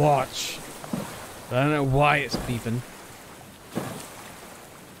my watch. But I don't know why it's beeping.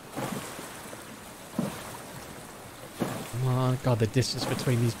 Oh god, the distance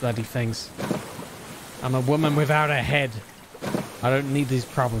between these bloody things. I'm a woman without a head. I don't need these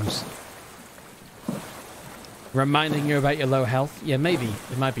problems. Reminding you about your low health? Yeah, maybe.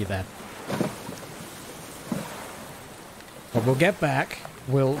 It might be that. But we'll get back.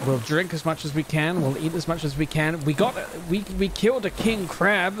 We'll drink as much as we can. We'll eat as much as we can. We killed a king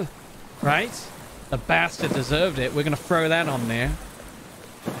crab, right? The bastard deserved it. We're gonna throw that on there.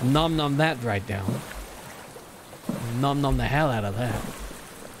 Nom nom that right down. Nom nom the hell out of that.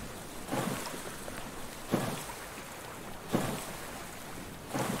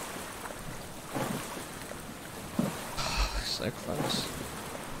 So close.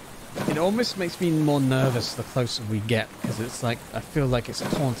 It almost makes me more nervous the closer we get, because it's like, I feel like it's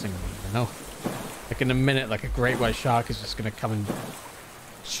taunting me, you know? Like in a minute, like a great white shark is just gonna come and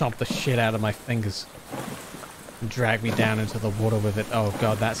chomp the shit out of my fingers and drag me down into the water with it. Oh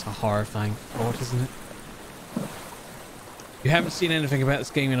god, that's a horrifying thought, isn't it? You haven't seen anything about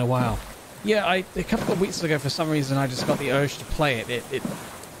this game in a while. Yeah, a couple of weeks ago, for some reason, I just got the urge to play it.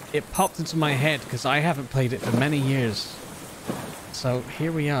 It popped into my head because I haven't played it for many years. So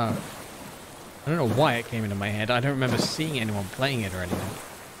here we are. I don't know why it came into my head. I don't remember seeing anyone playing it or anything.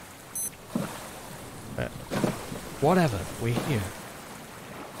 But whatever, we're here.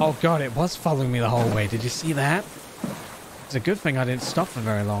 Oh god, it was following me the whole way. Did you see that? It's a good thing I didn't stop for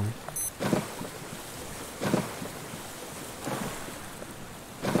very long.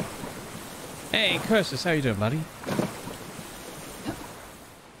 Hey, Cursus, how you doing, buddy?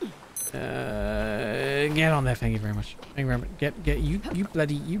 Get on there, thank you very much. Thank you very much. Get you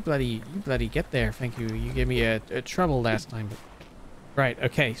bloody get there. Thank you. You gave me a trouble last time. But... Right,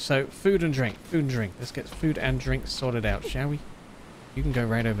 okay, so food and drink. Food and drink. Let's get food and drink sorted out, shall we? You can go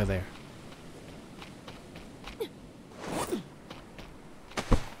right over there.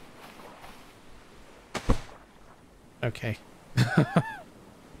 Okay.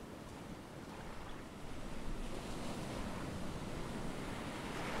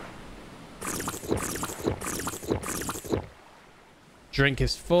 Drink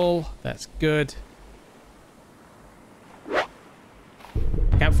is full. That's good.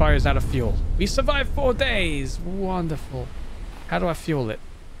 Campfire is out of fuel. We survived 4 days. Wonderful. How do I fuel it?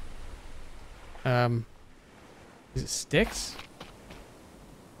 Is it sticks?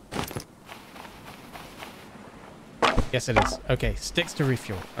 Yes, it is. Okay, sticks to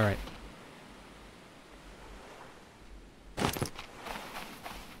refuel. All right.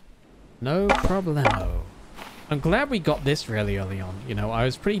 No problemo. I'm glad we got this really early on. You know, I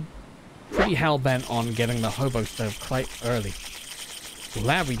was pretty hell-bent on getting the hobo stove quite early.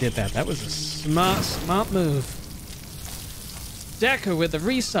 Glad we did that. That was a smart move. Decker with the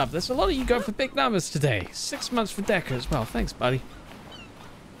resub. There's a lot of you going for big numbers today. 6 months for Decker as well. Thanks, buddy.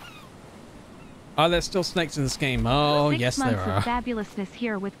 Are there still snakes in this game? Oh, yes, there are. 6 months of fabulousness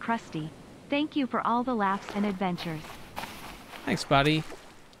here with Crusty. Thank you for all the laughs and adventures. Thanks, buddy.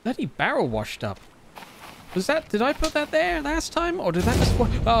 Bloody barrel washed up. Was that... Did I put that there last time? Or did that just...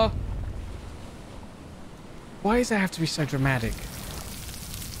 Why does that have to be so dramatic?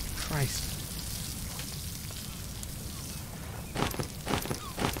 Christ.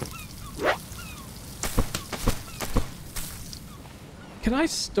 Can I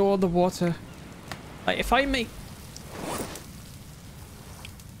store the water? Like, if I make...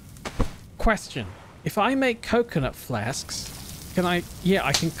 Question. If I make coconut flasks, can I... Yeah,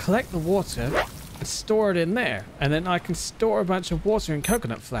 I can collect the water and store it in there. And then I can store a bunch of water in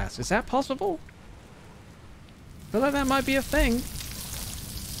coconut flasks. Is that possible? I feel like that might be a thing.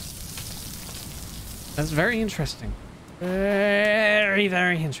 That's very interesting. Very,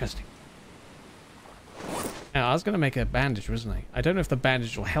 very interesting. Now, I was going to make a bandage, wasn't I? I don't know if the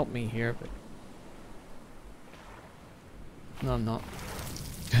bandage will help me here, but... No, I'm not.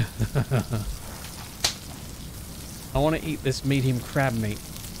 I want to eat this medium crab meat.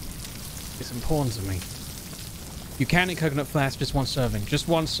 It's important to me. You can eat coconut flask, just one serving. Just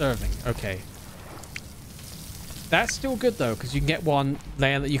one serving. Okay. That's still good, though, because you can get one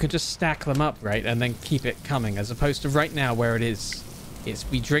layer that you can just stack them up, right? And then keep it coming, as opposed to right now where it is. It's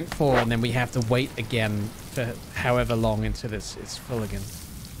we drink 4 and then we have to wait again for however long until it's full again.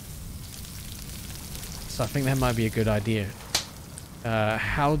 So I think that might be a good idea.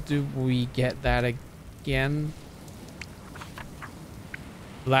 How do we get that again?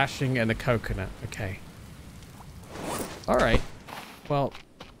 Lashing and a coconut. Okay. All right. Well,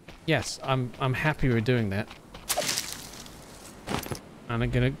 yes, I'm happy we're doing that. And I'm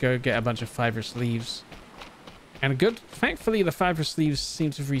gonna go get a bunch of fibrous leaves. And good. Thankfully, the fibrous leaves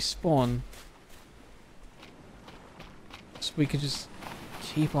seem to respawn. So we could just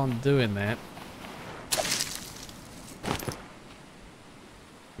keep on doing that.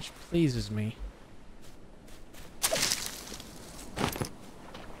 Which pleases me.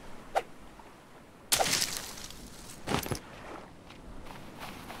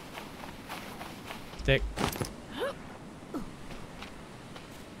 Stick.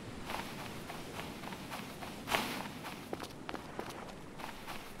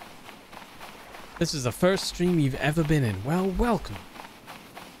 This is the first stream you've ever been in. Well, welcome.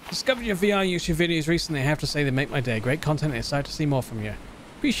 Discovered your VR YouTube videos recently. I have to say they make my day. Great content and excited to see more from you.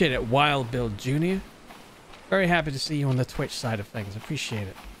 Appreciate it, Wild Bill Jr. Very happy to see you on the Twitch side of things. Appreciate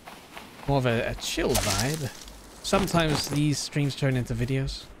it. More of a chill vibe. Sometimes these streams turn into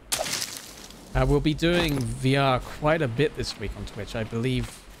videos. We'll be doing VR quite a bit this week on Twitch. I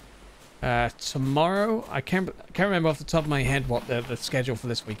believe tomorrow, I can't remember off the top of my head what the schedule for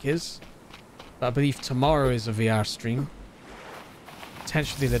this week is. But I believe tomorrow is a VR stream.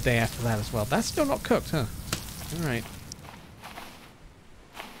 Potentially the day after that as well. That's still not cooked, huh? Alright.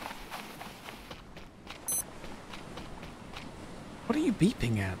 What are you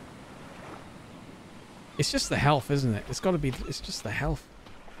beeping at? It's just the health, isn't it? It's gotta be, it's just the health.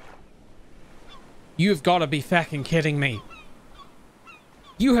 You've gotta be fucking kidding me.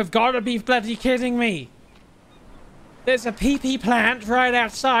 You have gotta be bloody kidding me. There's a pee-pee plant right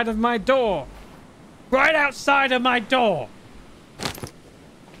outside of my door. Right outside of my door.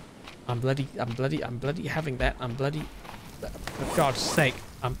 I'm bloody having that. For God's sake.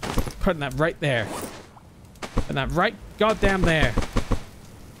 I'm putting that right there. Putting that right goddamn there.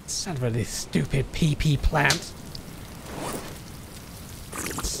 Son of a stupid pee-pee plant.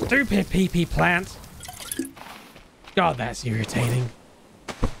 Stupid pee-pee plant. God, that's irritating.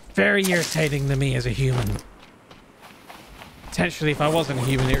 Very irritating to me as a human. Potentially, if I wasn't a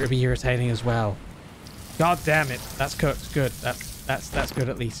human, it would be irritating as well. God damn it. That's cooked. Good. That's good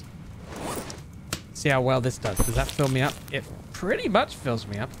at least. See how well this does. Does that fill me up? It pretty much fills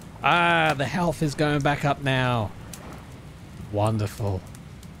me up. Ah, the health is going back up now. Wonderful.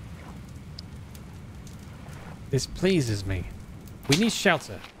 This pleases me. We need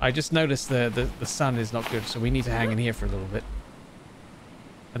shelter. I just noticed the sun is not good, so we need to hang in here for a little bit.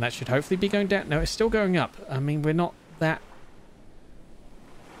 And that should hopefully be going down. No, it's still going up. I mean, we're not that...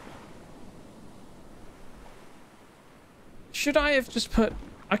 Should I have just put...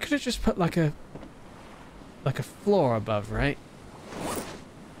 I could have just put like a floor above, right?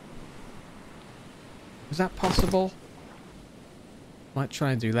 Is that possible? Might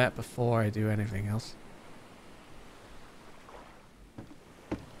try and do that before I do anything else.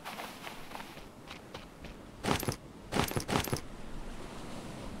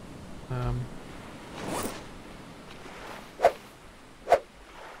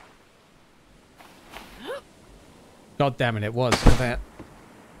 God damn it, it was. Look at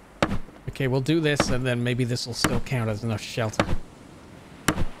that. Okay, we'll do this and then maybe this will still count as enough shelter.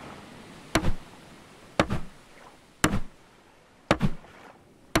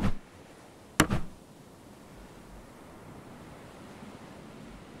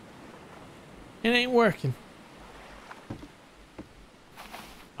 It ain't working.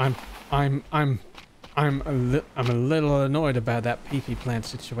 I'm a little annoyed about that pee-pee plant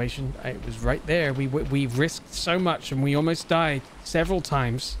situation. It was right there. We risked so much and we almost died several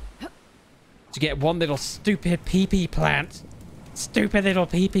times to get one little stupid pee-pee plant. Stupid little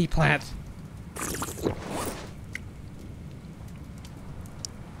pee-pee plant.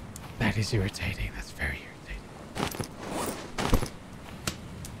 That is irritating. That's very irritating.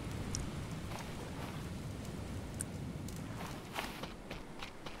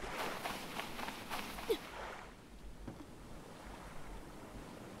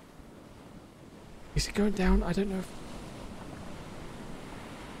 Is it going down? I don't know.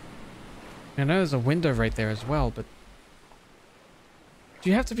 I know there's a window right there as well, but... Do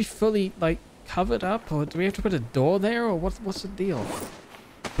you have to be fully, like, covered up? Or do we have to put a door there? Or what's the deal?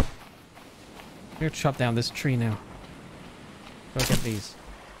 I'm gonna chop down this tree now. Go get these.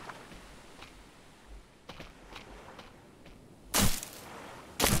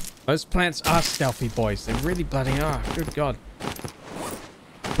 Those plants are stealthy, boys. They really bloody are. Good God.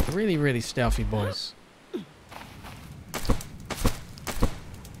 Really, really stealthy boys.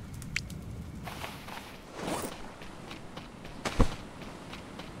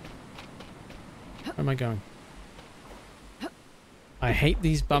 Where am I going? I hate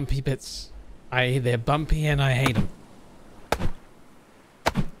these bumpy bits. They're bumpy and I hate them.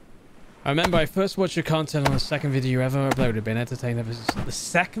 I remember I first watched your content on the second video you ever uploaded. Been entertained ever since. The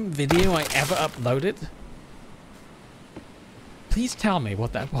second video I ever uploaded? Please tell me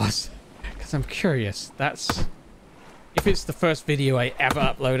what that was. Because I'm curious. That's... If it's the first video I ever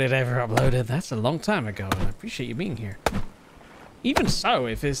uploaded, that's a long time ago. And I appreciate you being here. Even so,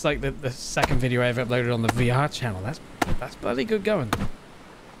 if it's like the second video I ever uploaded on the VR channel, that's bloody good going.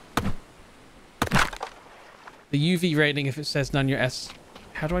 The UV rating, if it says none, your S...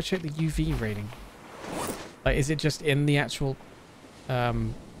 How do I check the UV rating? Like, is it just in the actual...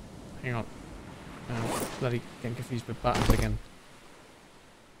 hang on. Bloody getting confused with buttons again.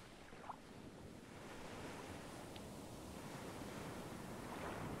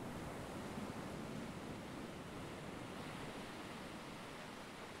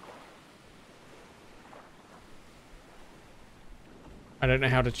 I don't know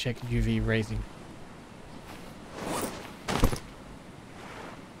how to check UV rating.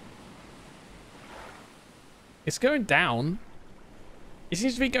 It's going down. It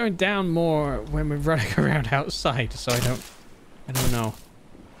seems to be going down more when we're running around outside, so I don't know.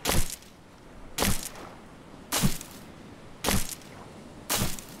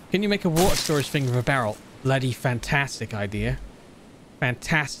 Can you make a water storage thing with a barrel? Bloody fantastic idea.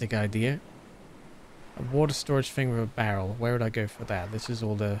 Fantastic idea. A water storage thing with a barrel. Where would I go for that? This is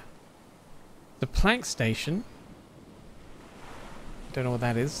all the plank station. Don't know what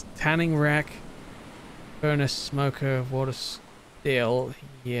that is. Tanning rack. Furnace, smoker, water still.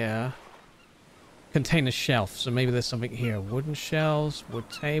 Yeah. Container shelf. So maybe there's something here. Wooden shelves, wood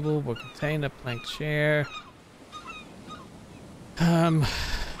table, wood container, plank chair.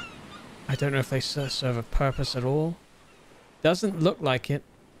 I don't know if they serve a purpose at all. Doesn't look like it.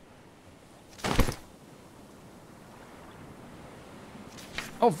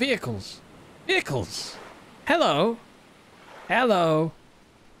 Oh, vehicles. Vehicles. Hello. Hello.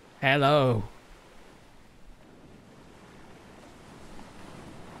 Hello.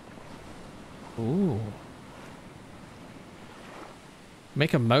 Ooh.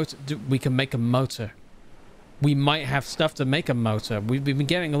 Make a motor. We can make a motor. We might have stuff to make a motor. We've been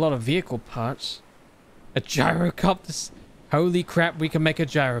getting a lot of vehicle parts. A gyrocopter. Holy crap, we can make a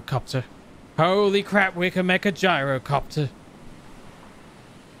gyrocopter. Holy crap, we can make a gyrocopter.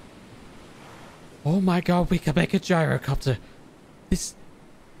 Oh my god, we can make a gyrocopter. This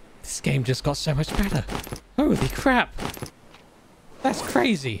game just got so much better. Holy crap. That's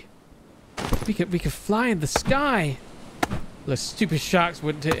crazy. We could fly in the sky. The stupid sharks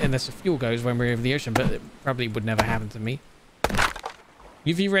wouldn't, unless the fuel goes when we're over the ocean, but it probably would never happen to me.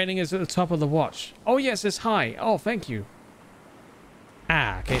 UV rating is at the top of the watch. Oh yes, it's high. Oh, thank you.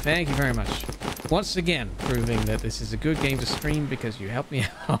 Ah, okay, thank you very much. Once again, proving that this is a good game to stream because you helped me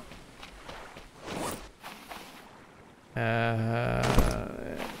out.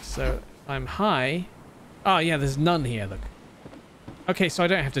 So I'm high. Oh yeah, there's none here, look. Okay, so I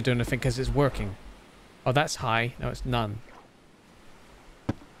don't have to do anything because it's working. Oh, that's high. No, it's none.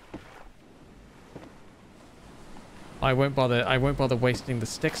 I won't bother wasting the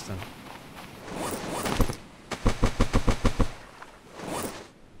sticks then.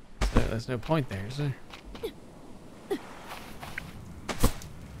 So there's no point there, is there?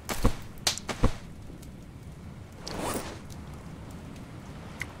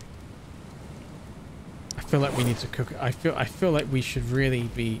 I feel like we need to cook. I feel like we should really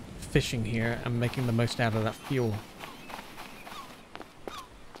be fishing here and making the most out of that fuel.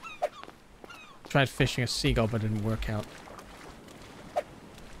 Tried fishing a seagull, but it didn't work out.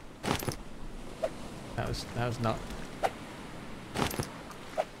 That was not.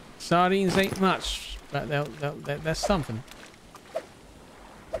 Sardines ain't much, but they're something.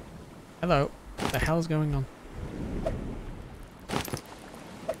 Hello, what the hell's going on?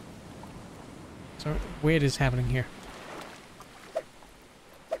 So weird is happening here.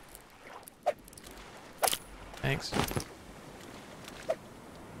 Thanks.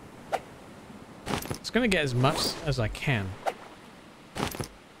 It's gonna get as much as I can.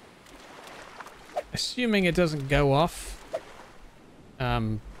 Assuming it doesn't go off.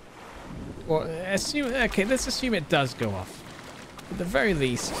 Or assume, okay, let's assume it does go off. At the very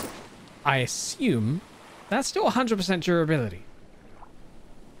least, I assume that's still 100% durability.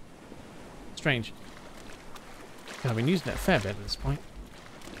 Strange. I've been using it a fair bit at this point.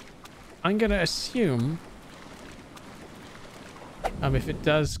 I'm gonna assume if it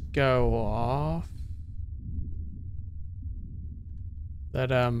does go off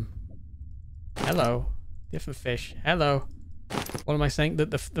that hello, different fish. Hello. What am I saying?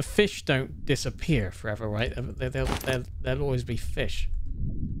 That the fish don't disappear forever, right? There'll always be fish.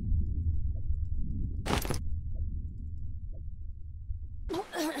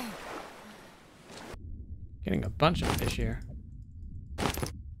 Getting a bunch of fish here.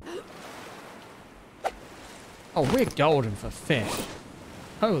 Oh, we're golden for fish.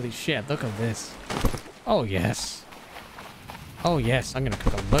 Holy shit, look at this. Oh, yes. Oh, yes, I'm gonna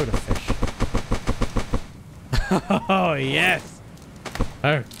cook a load of fish. Oh, yes.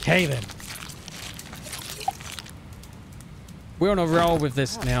 Okay, then. We're on a roll with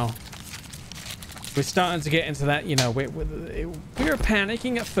this now. We're starting to get into that, you know, we were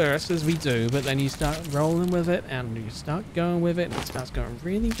panicking at first, as we do, but then you start rolling with it, and you start going with it, and it starts going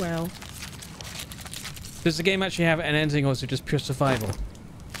really well. Does the game actually have an ending, or is it just pure survival?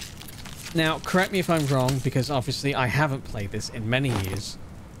 Now, correct me if I'm wrong, because obviously I haven't played this in many years.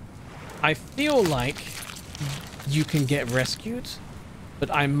 I feel like you can get rescued,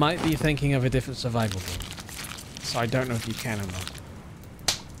 but I might be thinking of a different survival game. So I don't know if you can or not.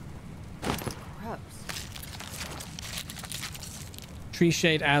 Tree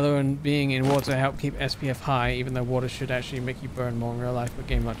shade, aloe, and being in water help keep SPF high, even though water should actually make you burn more in real life. But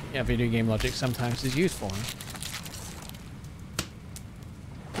game logic, yeah, video game logic sometimes is useful. Huh?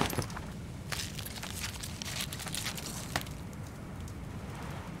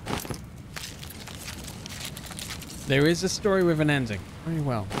 There is a story with an ending. Very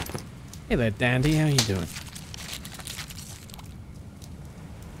well. Hey there, Dandy. How you doing?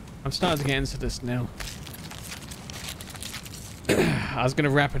 I'm starting to get into this now. I was going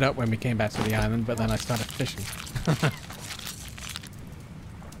to wrap it up when we came back to the island, but then I started fishing.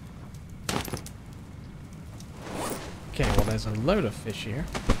 Okay, well, there's a load of fish here.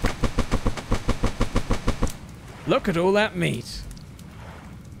 Look at all that meat.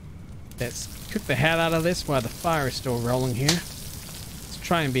 Let's cook the hell out of this while the fire is still rolling here. Let's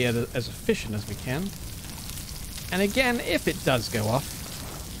try and be as efficient as we can. And again, if it does go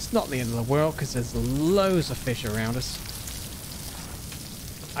off, it's not the end of the world, because there's loads of fish around us.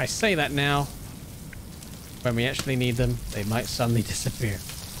 I say that now. When we actually need them, they might suddenly disappear.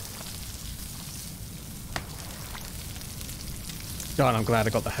 God, I'm glad I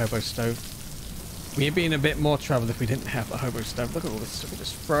got the hobo stove. We'd be in a bit more trouble if we didn't have the hobo stove. Look at all this. So we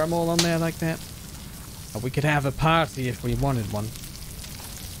just throw them all on there like that. Or we could have a party if we wanted one.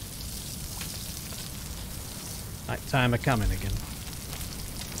 Night time a-coming again.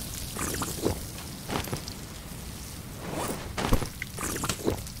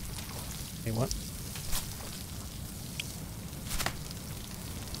 Hey, what?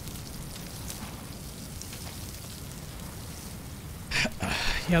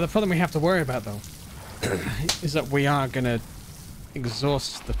 Yeah, the problem we have to worry about, though, is that we are going to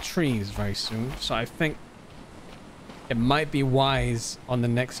exhaust the trees very soon. So I think it might be wise on the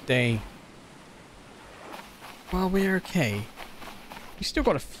next day. Well, we're okay. We still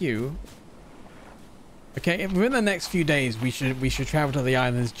got a few. Okay, within the next few days, we should travel to the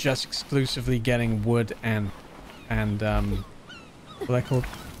islands just exclusively getting wood and what are they called?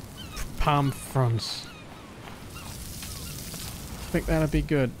 Palm fronds. I think that'd be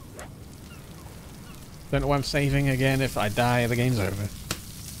good. Don't know why I'm saving again. If I die, the game's over.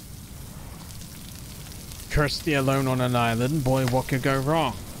 Crusty alone on an island. Boy, what could go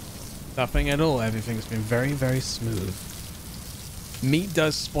wrong? Nothing at all. Everything's been very, very smooth. Meat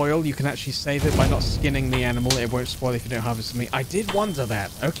does spoil. You can actually save it by not skinning the animal. It won't spoil if you don't harvest the meat. I did wonder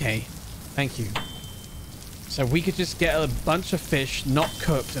that. Okay. Thank you. So we could just get a bunch of fish, not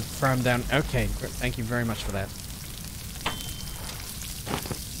cooked, and throw them down. Okay. Thank you very much for that.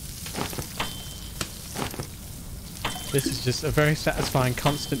 This is just a very satisfying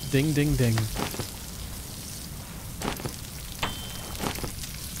constant ding, ding, ding.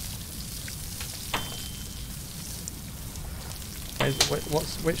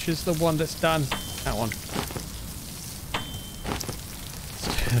 Which is the one that's done? That one.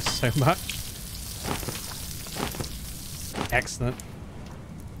 So much. Excellent.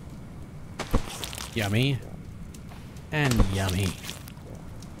 Yummy. And yummy.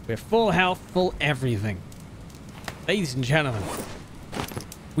 We're full health, full everything. Ladies and gentlemen,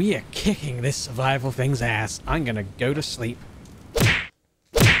 we are kicking this survival thing's ass. I'm gonna go to sleep.